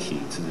またぜひ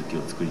続き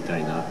を作りた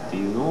いなって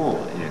いうのを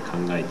考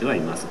えてはい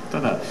ます。た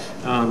だ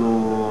そ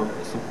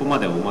こま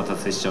でお待た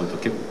せしちゃうと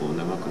結構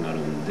長くなる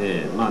ん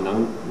で、まあ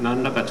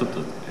何らかちょっと、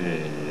考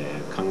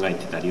え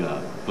てたりは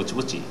ぼち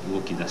ぼち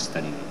動き出した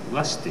り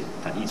はして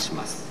たりし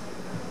ます。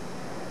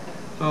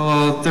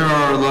So there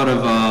are a lot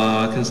of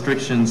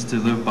constrictions to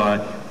live by.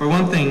 For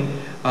one thing,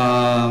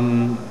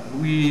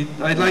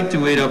 I'd like to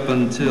wait up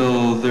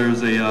until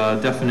there's a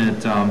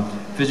definite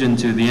vision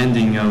to the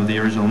ending of the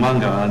original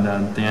manga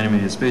that the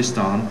anime is based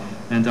on.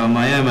 And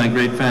I am a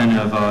great fan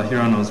of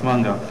Hirano's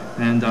manga,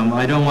 and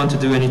I don't want to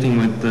do anything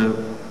with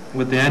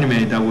the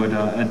anime that would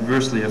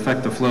adversely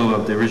affect the flow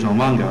of the original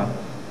manga.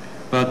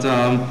 But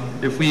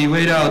if we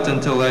wait out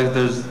until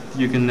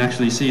you can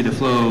actually see the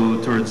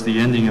flow towards the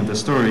ending of the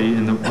story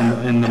in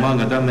the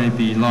manga, that may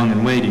be long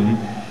and waiting.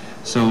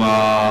 So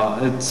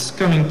it's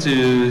coming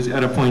to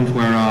at a point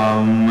where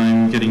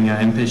I'm getting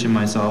impatient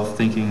myself,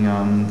 thinking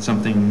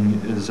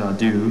something is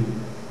due.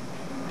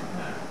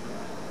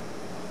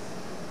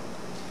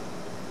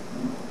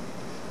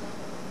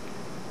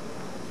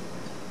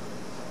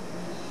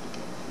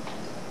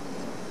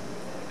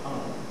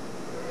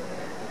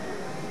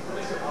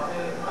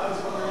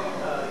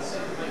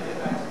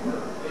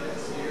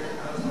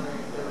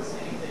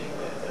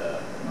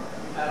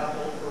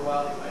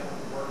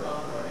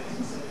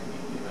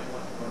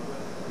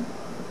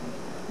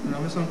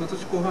 Abeさん、今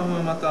年後半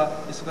はまた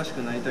忙し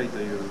くなりたいと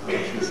いう話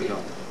ですが、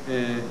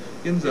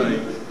現在、ホ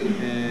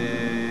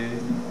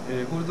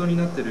ールドに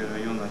なっているよ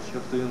うな企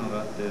画というのが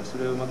あって、そ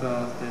れをま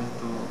た、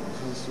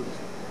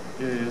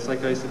再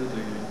開するとい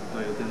っ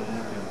た予定のも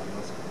のというのはあり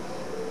ますか？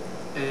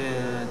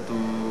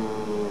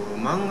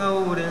漫画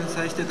を連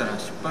載してたら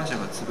出版社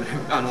が潰れ、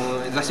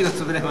雑誌が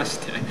潰れまし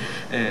て、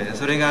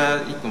それ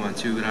が一個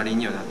宙ぶらりん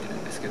にはなってる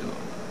んですけど。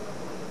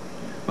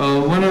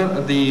Well, one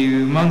of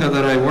the manga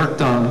that I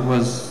worked on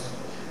was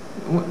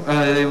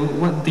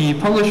the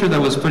publisher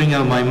that was putting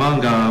out my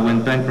manga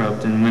went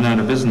bankrupt and went out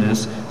of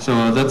business,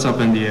 so that's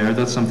up in the air.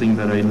 That's something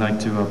that I'd like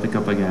to pick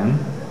up again.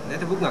 大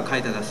体僕が書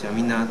いた雑誌は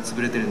みんな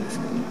潰れてるんです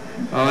けど。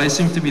I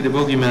seem to be the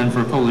bogeyman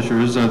for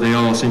publishers. They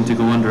all seem to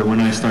go under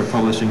when I start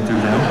publishing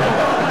through them.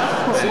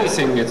 つい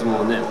先月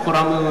もね、コ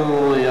ラ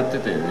ムをやって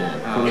てね、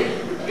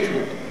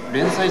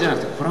連載じゃな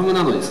くてコラム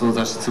なのにその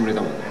雑誌潰れ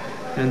たもんね。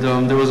And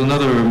there was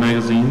another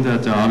magazine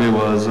that Abe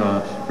was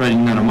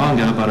writing not a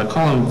manga but a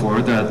column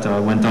for that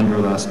went under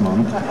last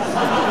month. 原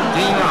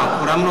因は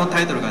コラムの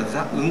タイトルが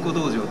ザ・うんこ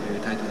道場という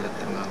タイトルだっ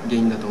たのが原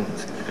因だと思うんで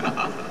すけど。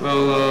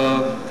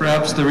Well,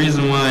 perhaps the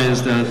reason why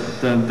is that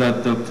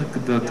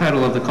the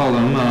title of the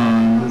column,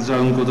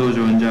 Zaunko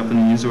Dojo in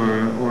Japanese,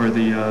 or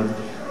the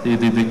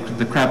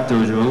crap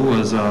dojo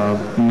was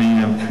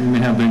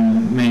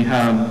may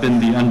have been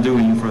the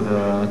undoing for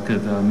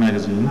the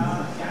magazine.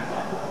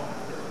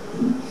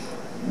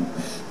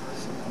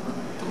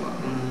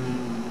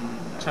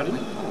 チャリ？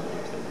あ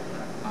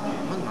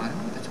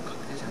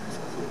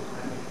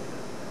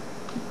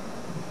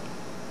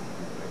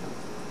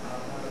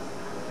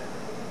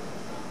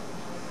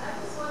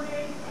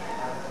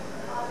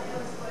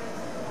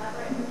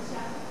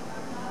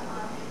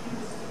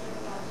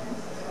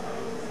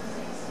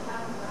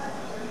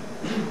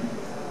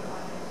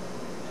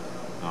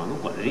の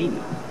子はレイン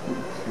だ。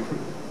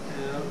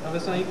安倍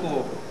さん以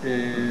降、小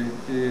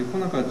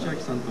中千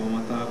秋さんと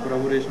またコラ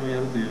ボレーションをや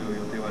るという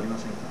予定はありま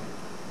せんか？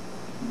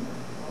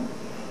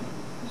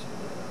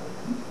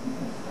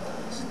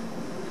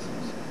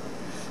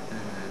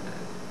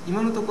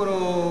今のとこ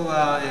ろ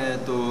は、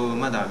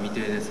まだ未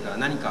定ですが、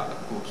何か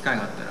こう機会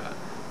があったら、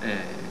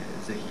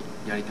ぜひ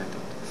やりたいと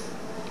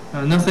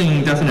思います。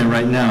Nothing definite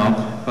right now,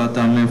 but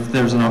if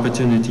there's an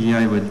opportunity,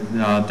 I would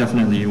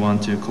definitely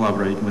want to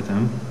collaborate with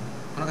him.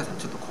 小中さん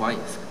ちょっと怖い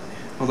ですけ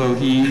どね。Although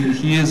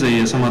he is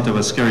somewhat of a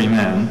scary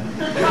man.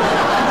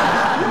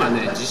 今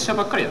ね、実写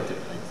ばっかりやって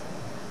る。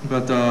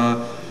But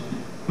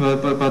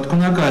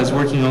Konaka is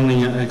working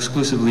only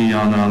exclusively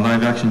on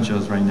live action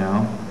shows right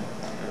now.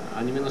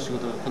 アニメの仕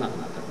事が来なく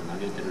なったら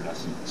嘆いてるら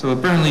しい。So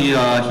apparently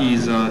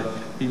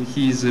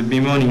he's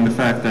bemoaning the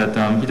fact that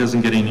he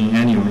doesn't get any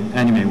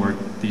anime work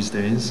these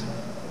days.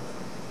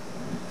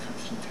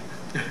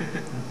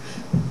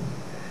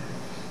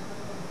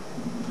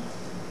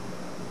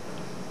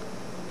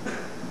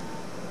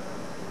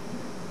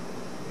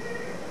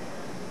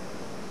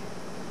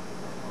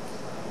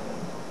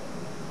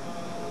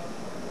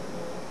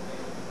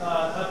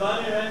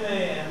 Haibane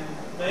Renmei and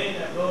Lain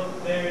are both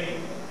very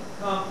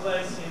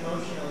complex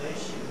emotional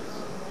issues.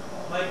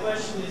 My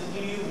question is, do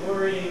you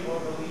worry or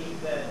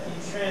believe that in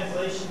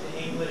translation to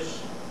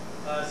English,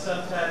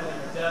 subtitling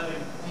or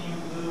dubbing, do you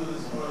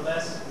lose or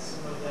lessen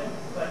some of that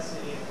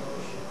complexity and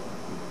emotion?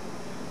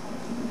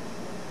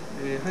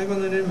 ハイバ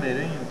ネ連盟、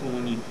レインと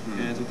もに、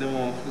とて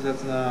も複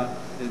雑な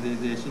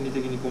で心理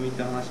的に込み入っ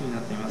た話にな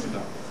っていますが、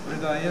これ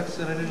が英訳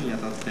されるにあ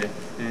たって、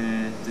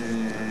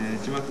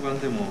字幕版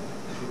でも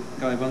吹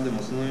き替え版で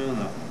もそのよう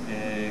な、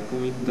込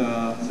み入っ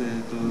た、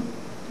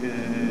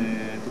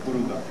ところ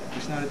が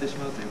失われてし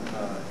まうということ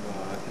は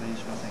懸念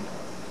しませんか？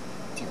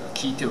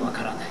聞いてわ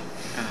からない。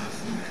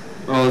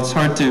Well, it's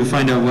hard to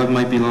find out what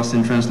might be lost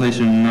in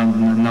translation,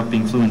 not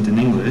being fluent in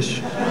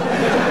English.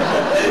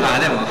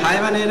 でもハ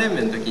イバネ連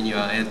盟の時に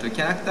は、キ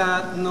ャラク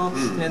ターの、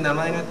名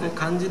前がこう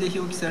漢字で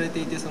表記されて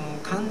いて、その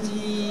漢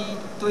字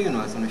というの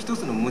はその一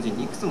つの文字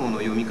にいくつもの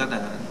読み方があ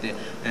って、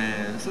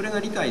それが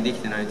理解でき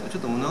てないとちょ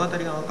っと物語が分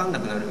かんな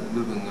くなる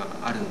部分が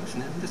あるんです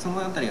ね。でその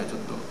あたりがちょ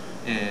っと、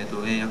英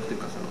訳という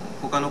かその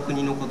他の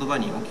国の言葉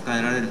に置き換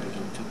えられる時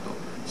にちょっと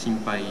心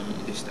配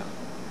でした。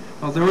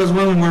Well, there was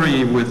one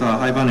worry with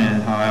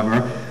Haibane,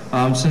 however,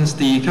 since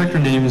the character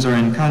names are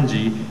in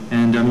kanji,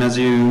 and as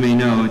you may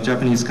know,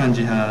 Japanese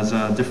kanji has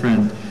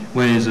different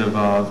ways of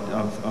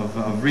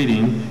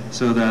reading,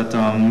 so that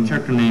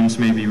character names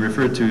may be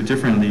referred to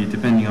differently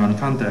depending on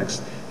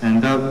context.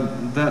 And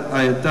that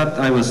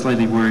I was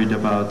slightly worried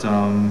about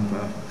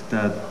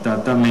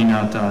that may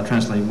not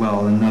translate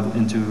well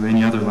into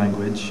any other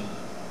language.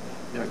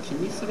 気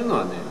にするの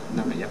はね、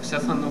なんか役者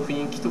さんの雰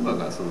囲気とか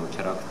がそのキ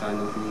ャラクター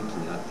の雰囲気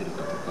に合ってる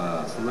かと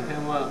か、その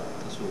辺は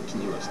多少気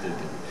にはしてる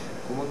け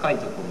ど、細かい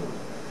ところの、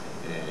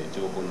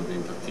情報の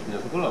伝達的な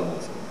ところはもう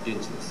その現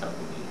地のスタッフ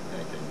に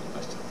大体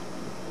任せちゃっ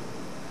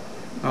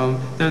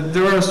てる。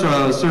There are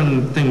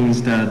certain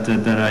things that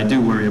I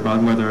do worry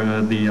about,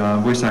 whether the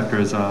voice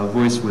actor's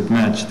voice would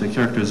match the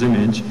character's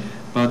image.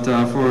 But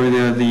for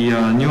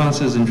the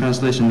nuances in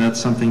translation, that's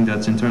something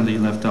that's entirely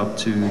left up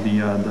to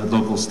the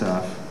local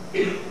staff.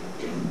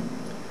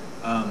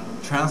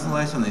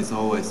 Translation is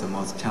always the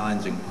most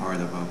challenging part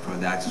of our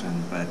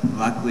production, but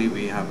luckily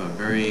we have a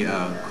very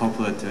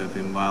cooperative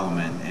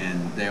environment, and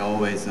they're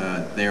always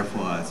there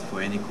for us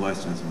for any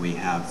questions we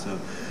have. So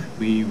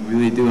we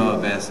really do our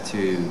best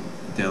to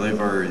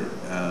deliver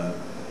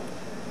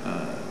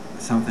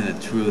something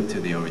that's true to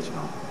the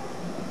original.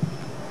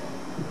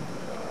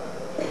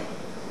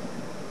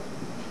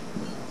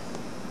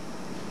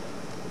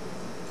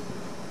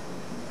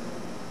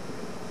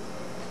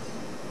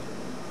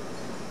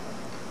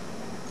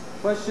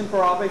 Question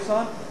for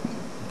Abe-san.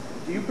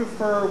 Do you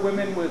prefer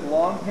women with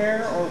long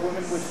hair or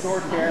women with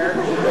short hair?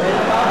 And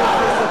how does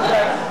this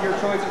affect your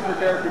choices for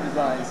character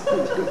designs?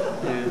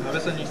 安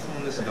倍さんに質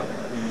問ですが、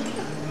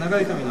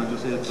長い髪の女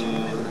性と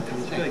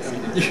短い髪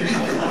の女性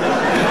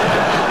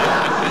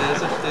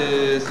そし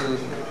て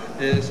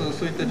そ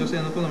ういった女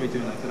性の好みと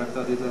いうのはキャラクタ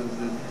ー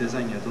デザ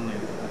インにはどのよう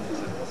に感じ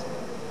されます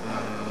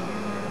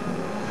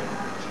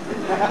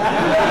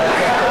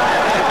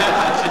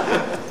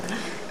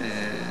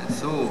か？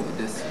そう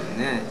です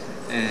ね。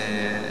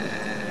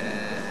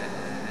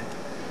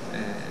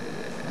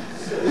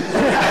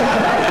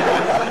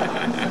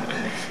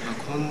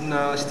こん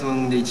な質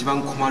問で一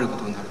番困るこ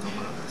とになると思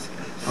うんですけ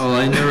ど。Well,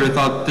 I never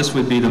thought this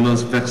would be the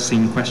most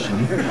vexing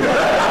question.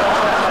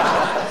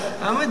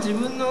 あんまり自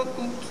分の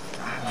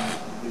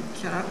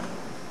キャラ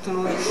そ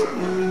の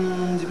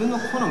自分の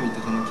好み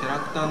とそのキャラ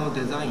クターの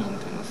デザインとい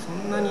うのはそ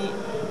んなに、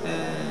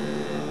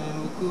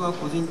僕は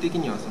個人的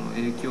にはその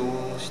影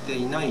響して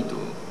いないと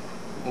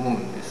思う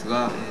んです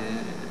が、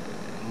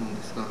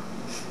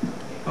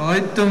Well,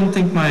 I don't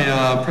think my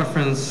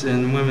preference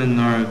in women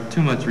are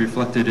too much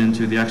reflected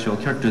into the actual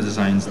character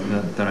designs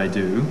that I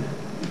do.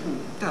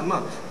 ただま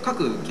あ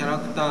各キャラ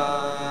クタ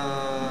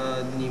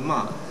ーに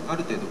あ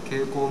る程度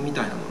傾向み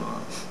たいなもの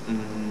は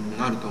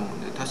あると思う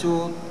ので、多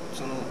少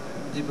その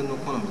自分の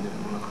好みのよう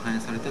なものが反映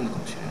されているのか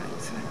もしれないで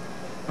すね。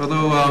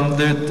Although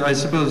I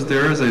suppose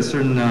there is a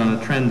certain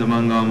trend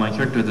among all my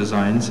character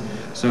designs,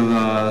 so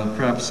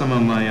perhaps some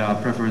of my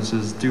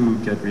preferences do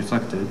get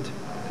reflected.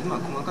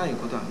 細かい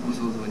ことはご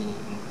想像に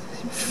お任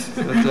せし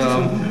ます。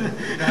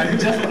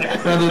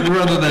But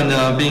rather than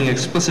being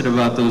explicit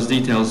about those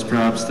details,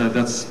 perhaps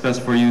that's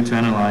best for you to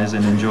analyze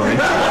and enjoy.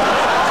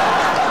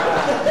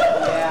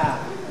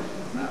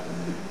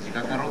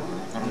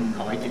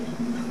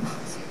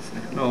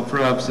 Well,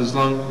 perhaps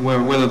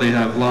whether they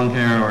have long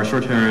hair or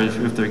short hair,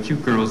 if they're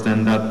cute girls,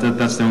 then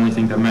that's the only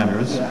thing that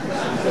matters. I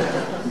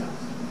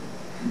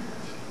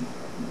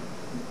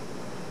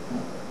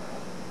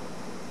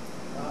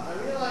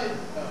realize,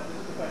 this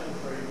is a question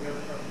for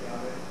Yoshitoshi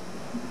ABe.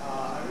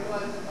 I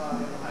realize in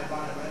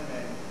Haibane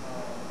Renmei,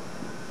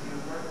 you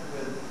worked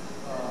with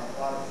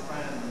a lot of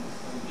friends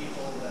and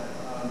people that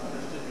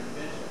understood your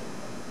vision.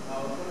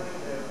 I was wondering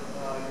if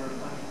you're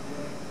planning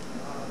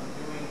on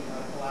doing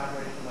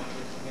collaboration like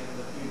this again in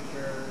the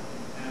future,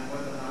 and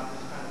whether or not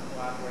this kind of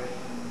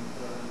collaboration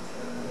was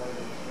an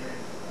enjoyable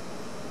experience.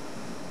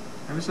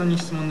 安倍さんに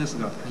質問です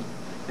が、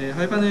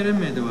ハイバネ連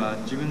盟では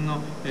自分の、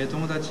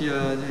友達や、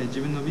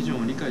自分のビジョ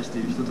ンを理解して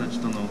いる人たち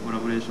とのコラ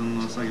ボレーション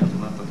の作業と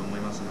なったと思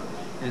います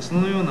が、そ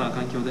のような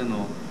環境で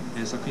の、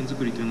作品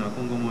作りというのは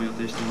今後も予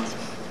定しています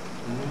か？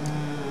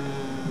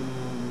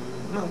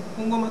まあ、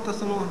今後また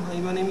そのハ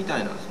イバネみた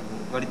いなその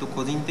割と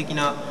個人的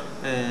な、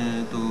作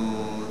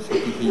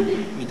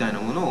品みたいな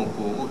ものを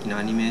こう大きな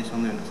アニメーショ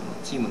ンのようなその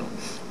チームの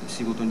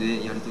仕事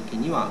でやるとき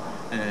には、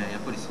や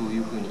っぱりそうい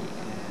うふうに、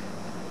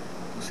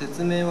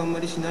説明はあんま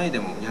りしないで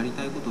もやり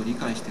たいことを理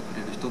解してく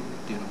れる人っ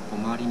ていうのがこう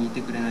周りにい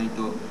てくれない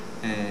と、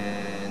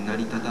成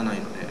り立たない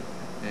ので、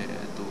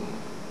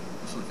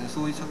そうですね、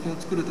そういう作品を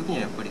作るときに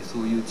はやっぱり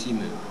そういうチー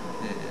ム、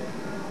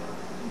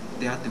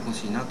であってほ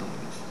しいなと思い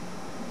ます。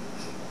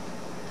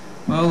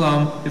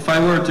Well, if I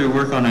were to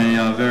work on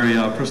a very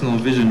personal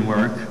vision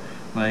work,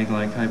 like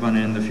Haibane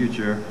in the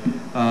future,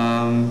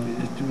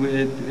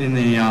 in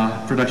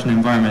a production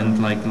environment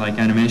like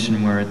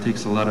animation where it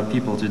takes a lot of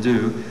people to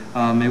do,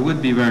 it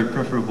would be very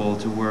preferable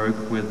to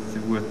work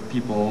with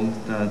people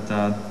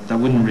that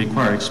wouldn't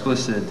require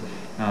explicit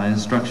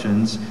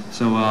instructions.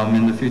 So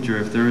in the future,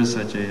 if there is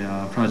such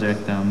a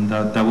project,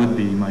 that would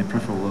be my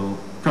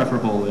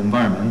preferable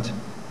environment.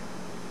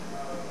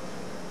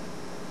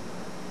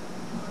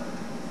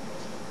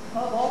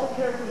 Of all the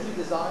characters you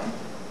designed,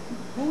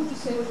 who would you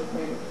say was your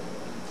favorite?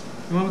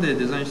 今まで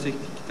デザインしてき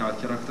た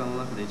キャラクターの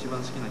中で一番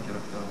好きなキャラ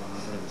クターは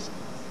誰ですか？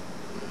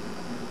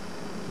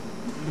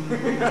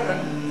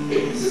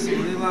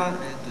それは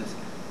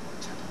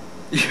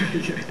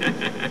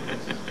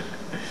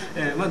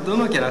まあど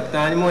のキャラク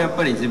ターにもやっ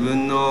ぱり自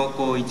分の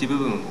こう一部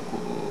分をこ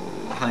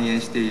う反映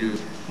している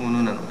も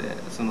のなので、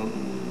その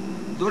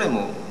どれ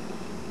も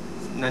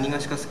何が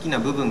しか好きな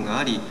部分が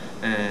あり、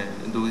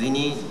同時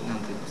になん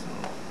ていうか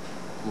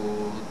その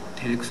こう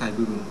照れくさい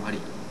部分もあり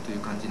という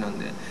感じなん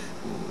で、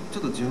ちょ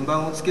っと順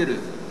番をつける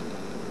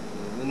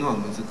のは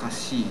難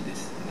しいで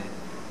すね。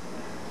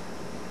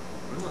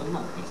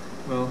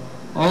Well,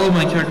 all of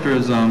my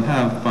characters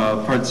have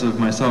parts of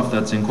myself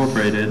that's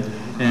incorporated,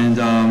 and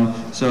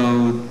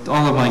so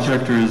all of my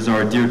characters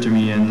are dear to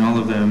me, and all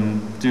of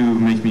them do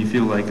make me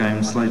feel like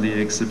I'm slightly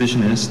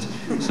exhibitionist.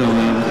 So,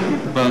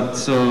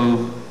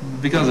 so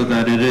because of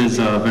that, it is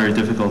very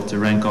difficult to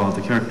rank all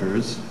the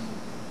characters.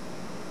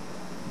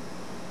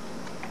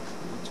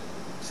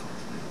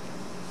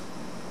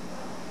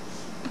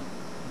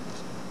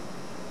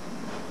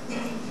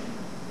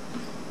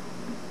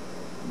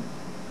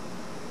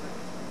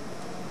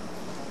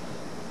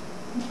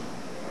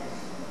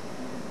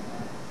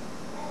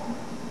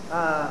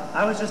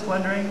 I was just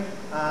wondering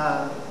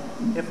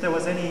if there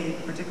was any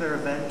particular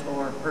event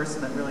or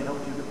person that really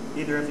helped you,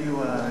 either of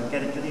you,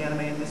 get into the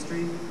anime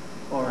industry,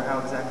 or how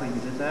exactly you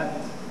did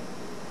that.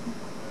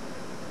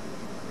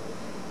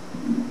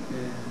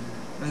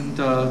 And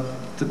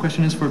the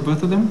question is for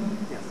both of them?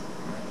 Yes.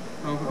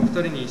 お二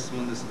人に質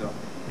問ですが、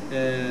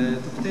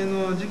特定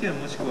の事件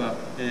もしくは、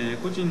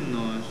個人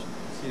の、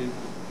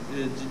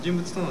人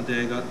物との出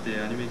会いがあって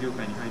アニメ業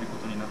界に入るこ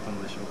とになった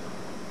のでしょうか？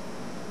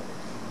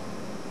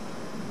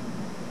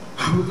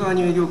僕がア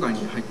ニメ業界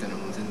に入ったの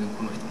も全然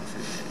この人のせ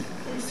い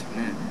ですよ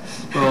ね。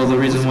Well, the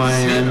reason why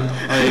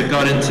I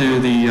got into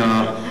the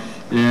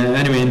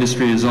anime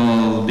industry is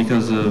all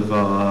because of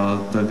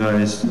the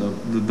guys,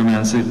 the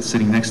man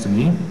sitting next to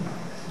me.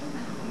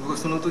 僕は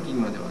その時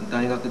までは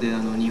大学で日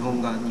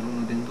本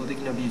の伝統的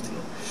な美術の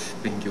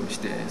勉強をし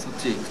てそっ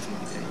ちへ行くつも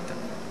りでいた。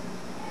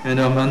And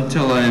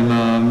until I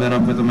met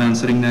up with the man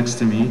sitting next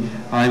to me,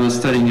 I was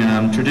studying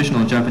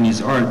traditional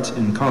Japanese art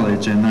in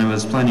college, and I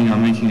was planning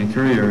on making a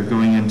career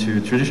going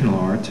into traditional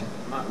art.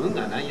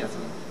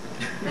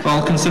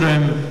 Well, consider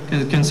him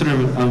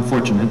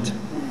unfortunate.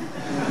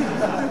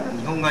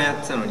 日本画やっ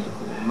てたのに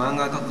漫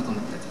画描くことに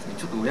なった時に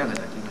ちょっと親が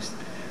泣きまし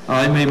た。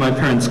I made my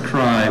parents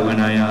cry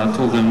when I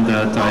told them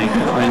that I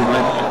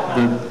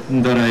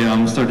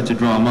started to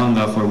draw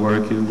manga for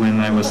work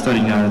when I was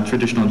studying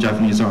traditional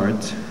Japanese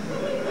art.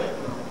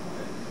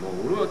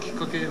 きっ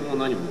かけも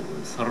何も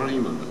サラリ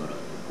ーマンだから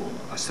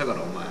明日からお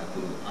前こ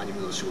のアニ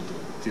メの仕事っ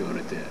て言わ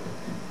れて、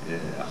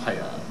早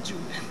10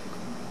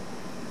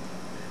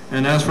年。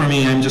And as for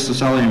me, I'm just a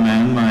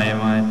salaryman.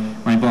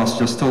 My boss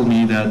just told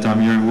me that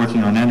you're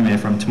working on anime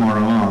from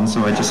tomorrow on,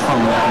 so I just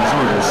followed his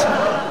orders.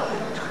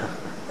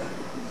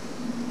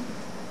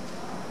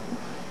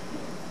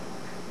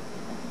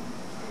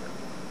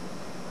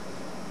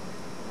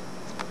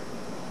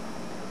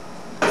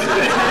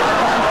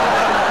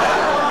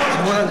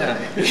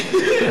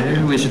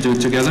 Maybe we should do it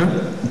together.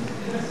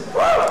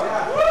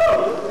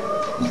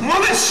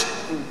 Rubbish!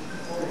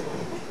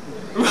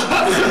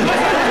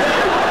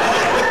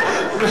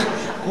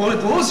 これ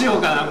どうしよ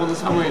うかなこの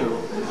寒いの。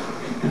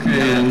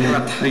Okay, and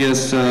I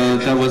guess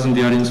that wasn't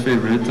the audience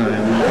favorite.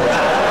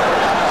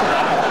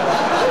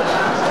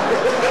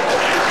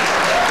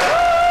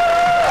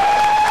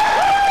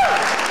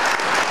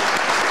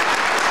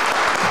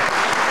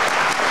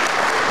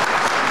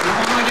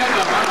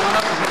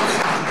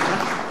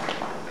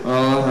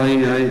 Well,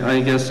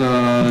 I guess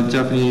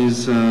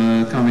Japanese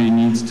comedy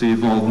needs to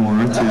evolve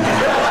more to.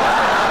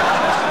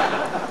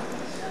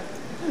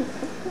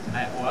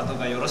 はい、終わ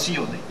しい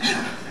ようで。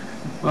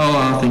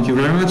Well, thank you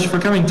very much for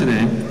coming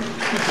today.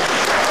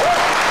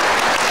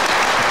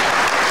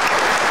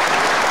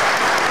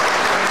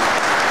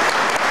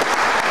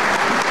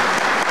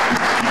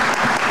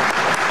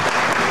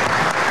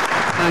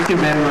 Thank you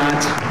very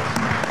much.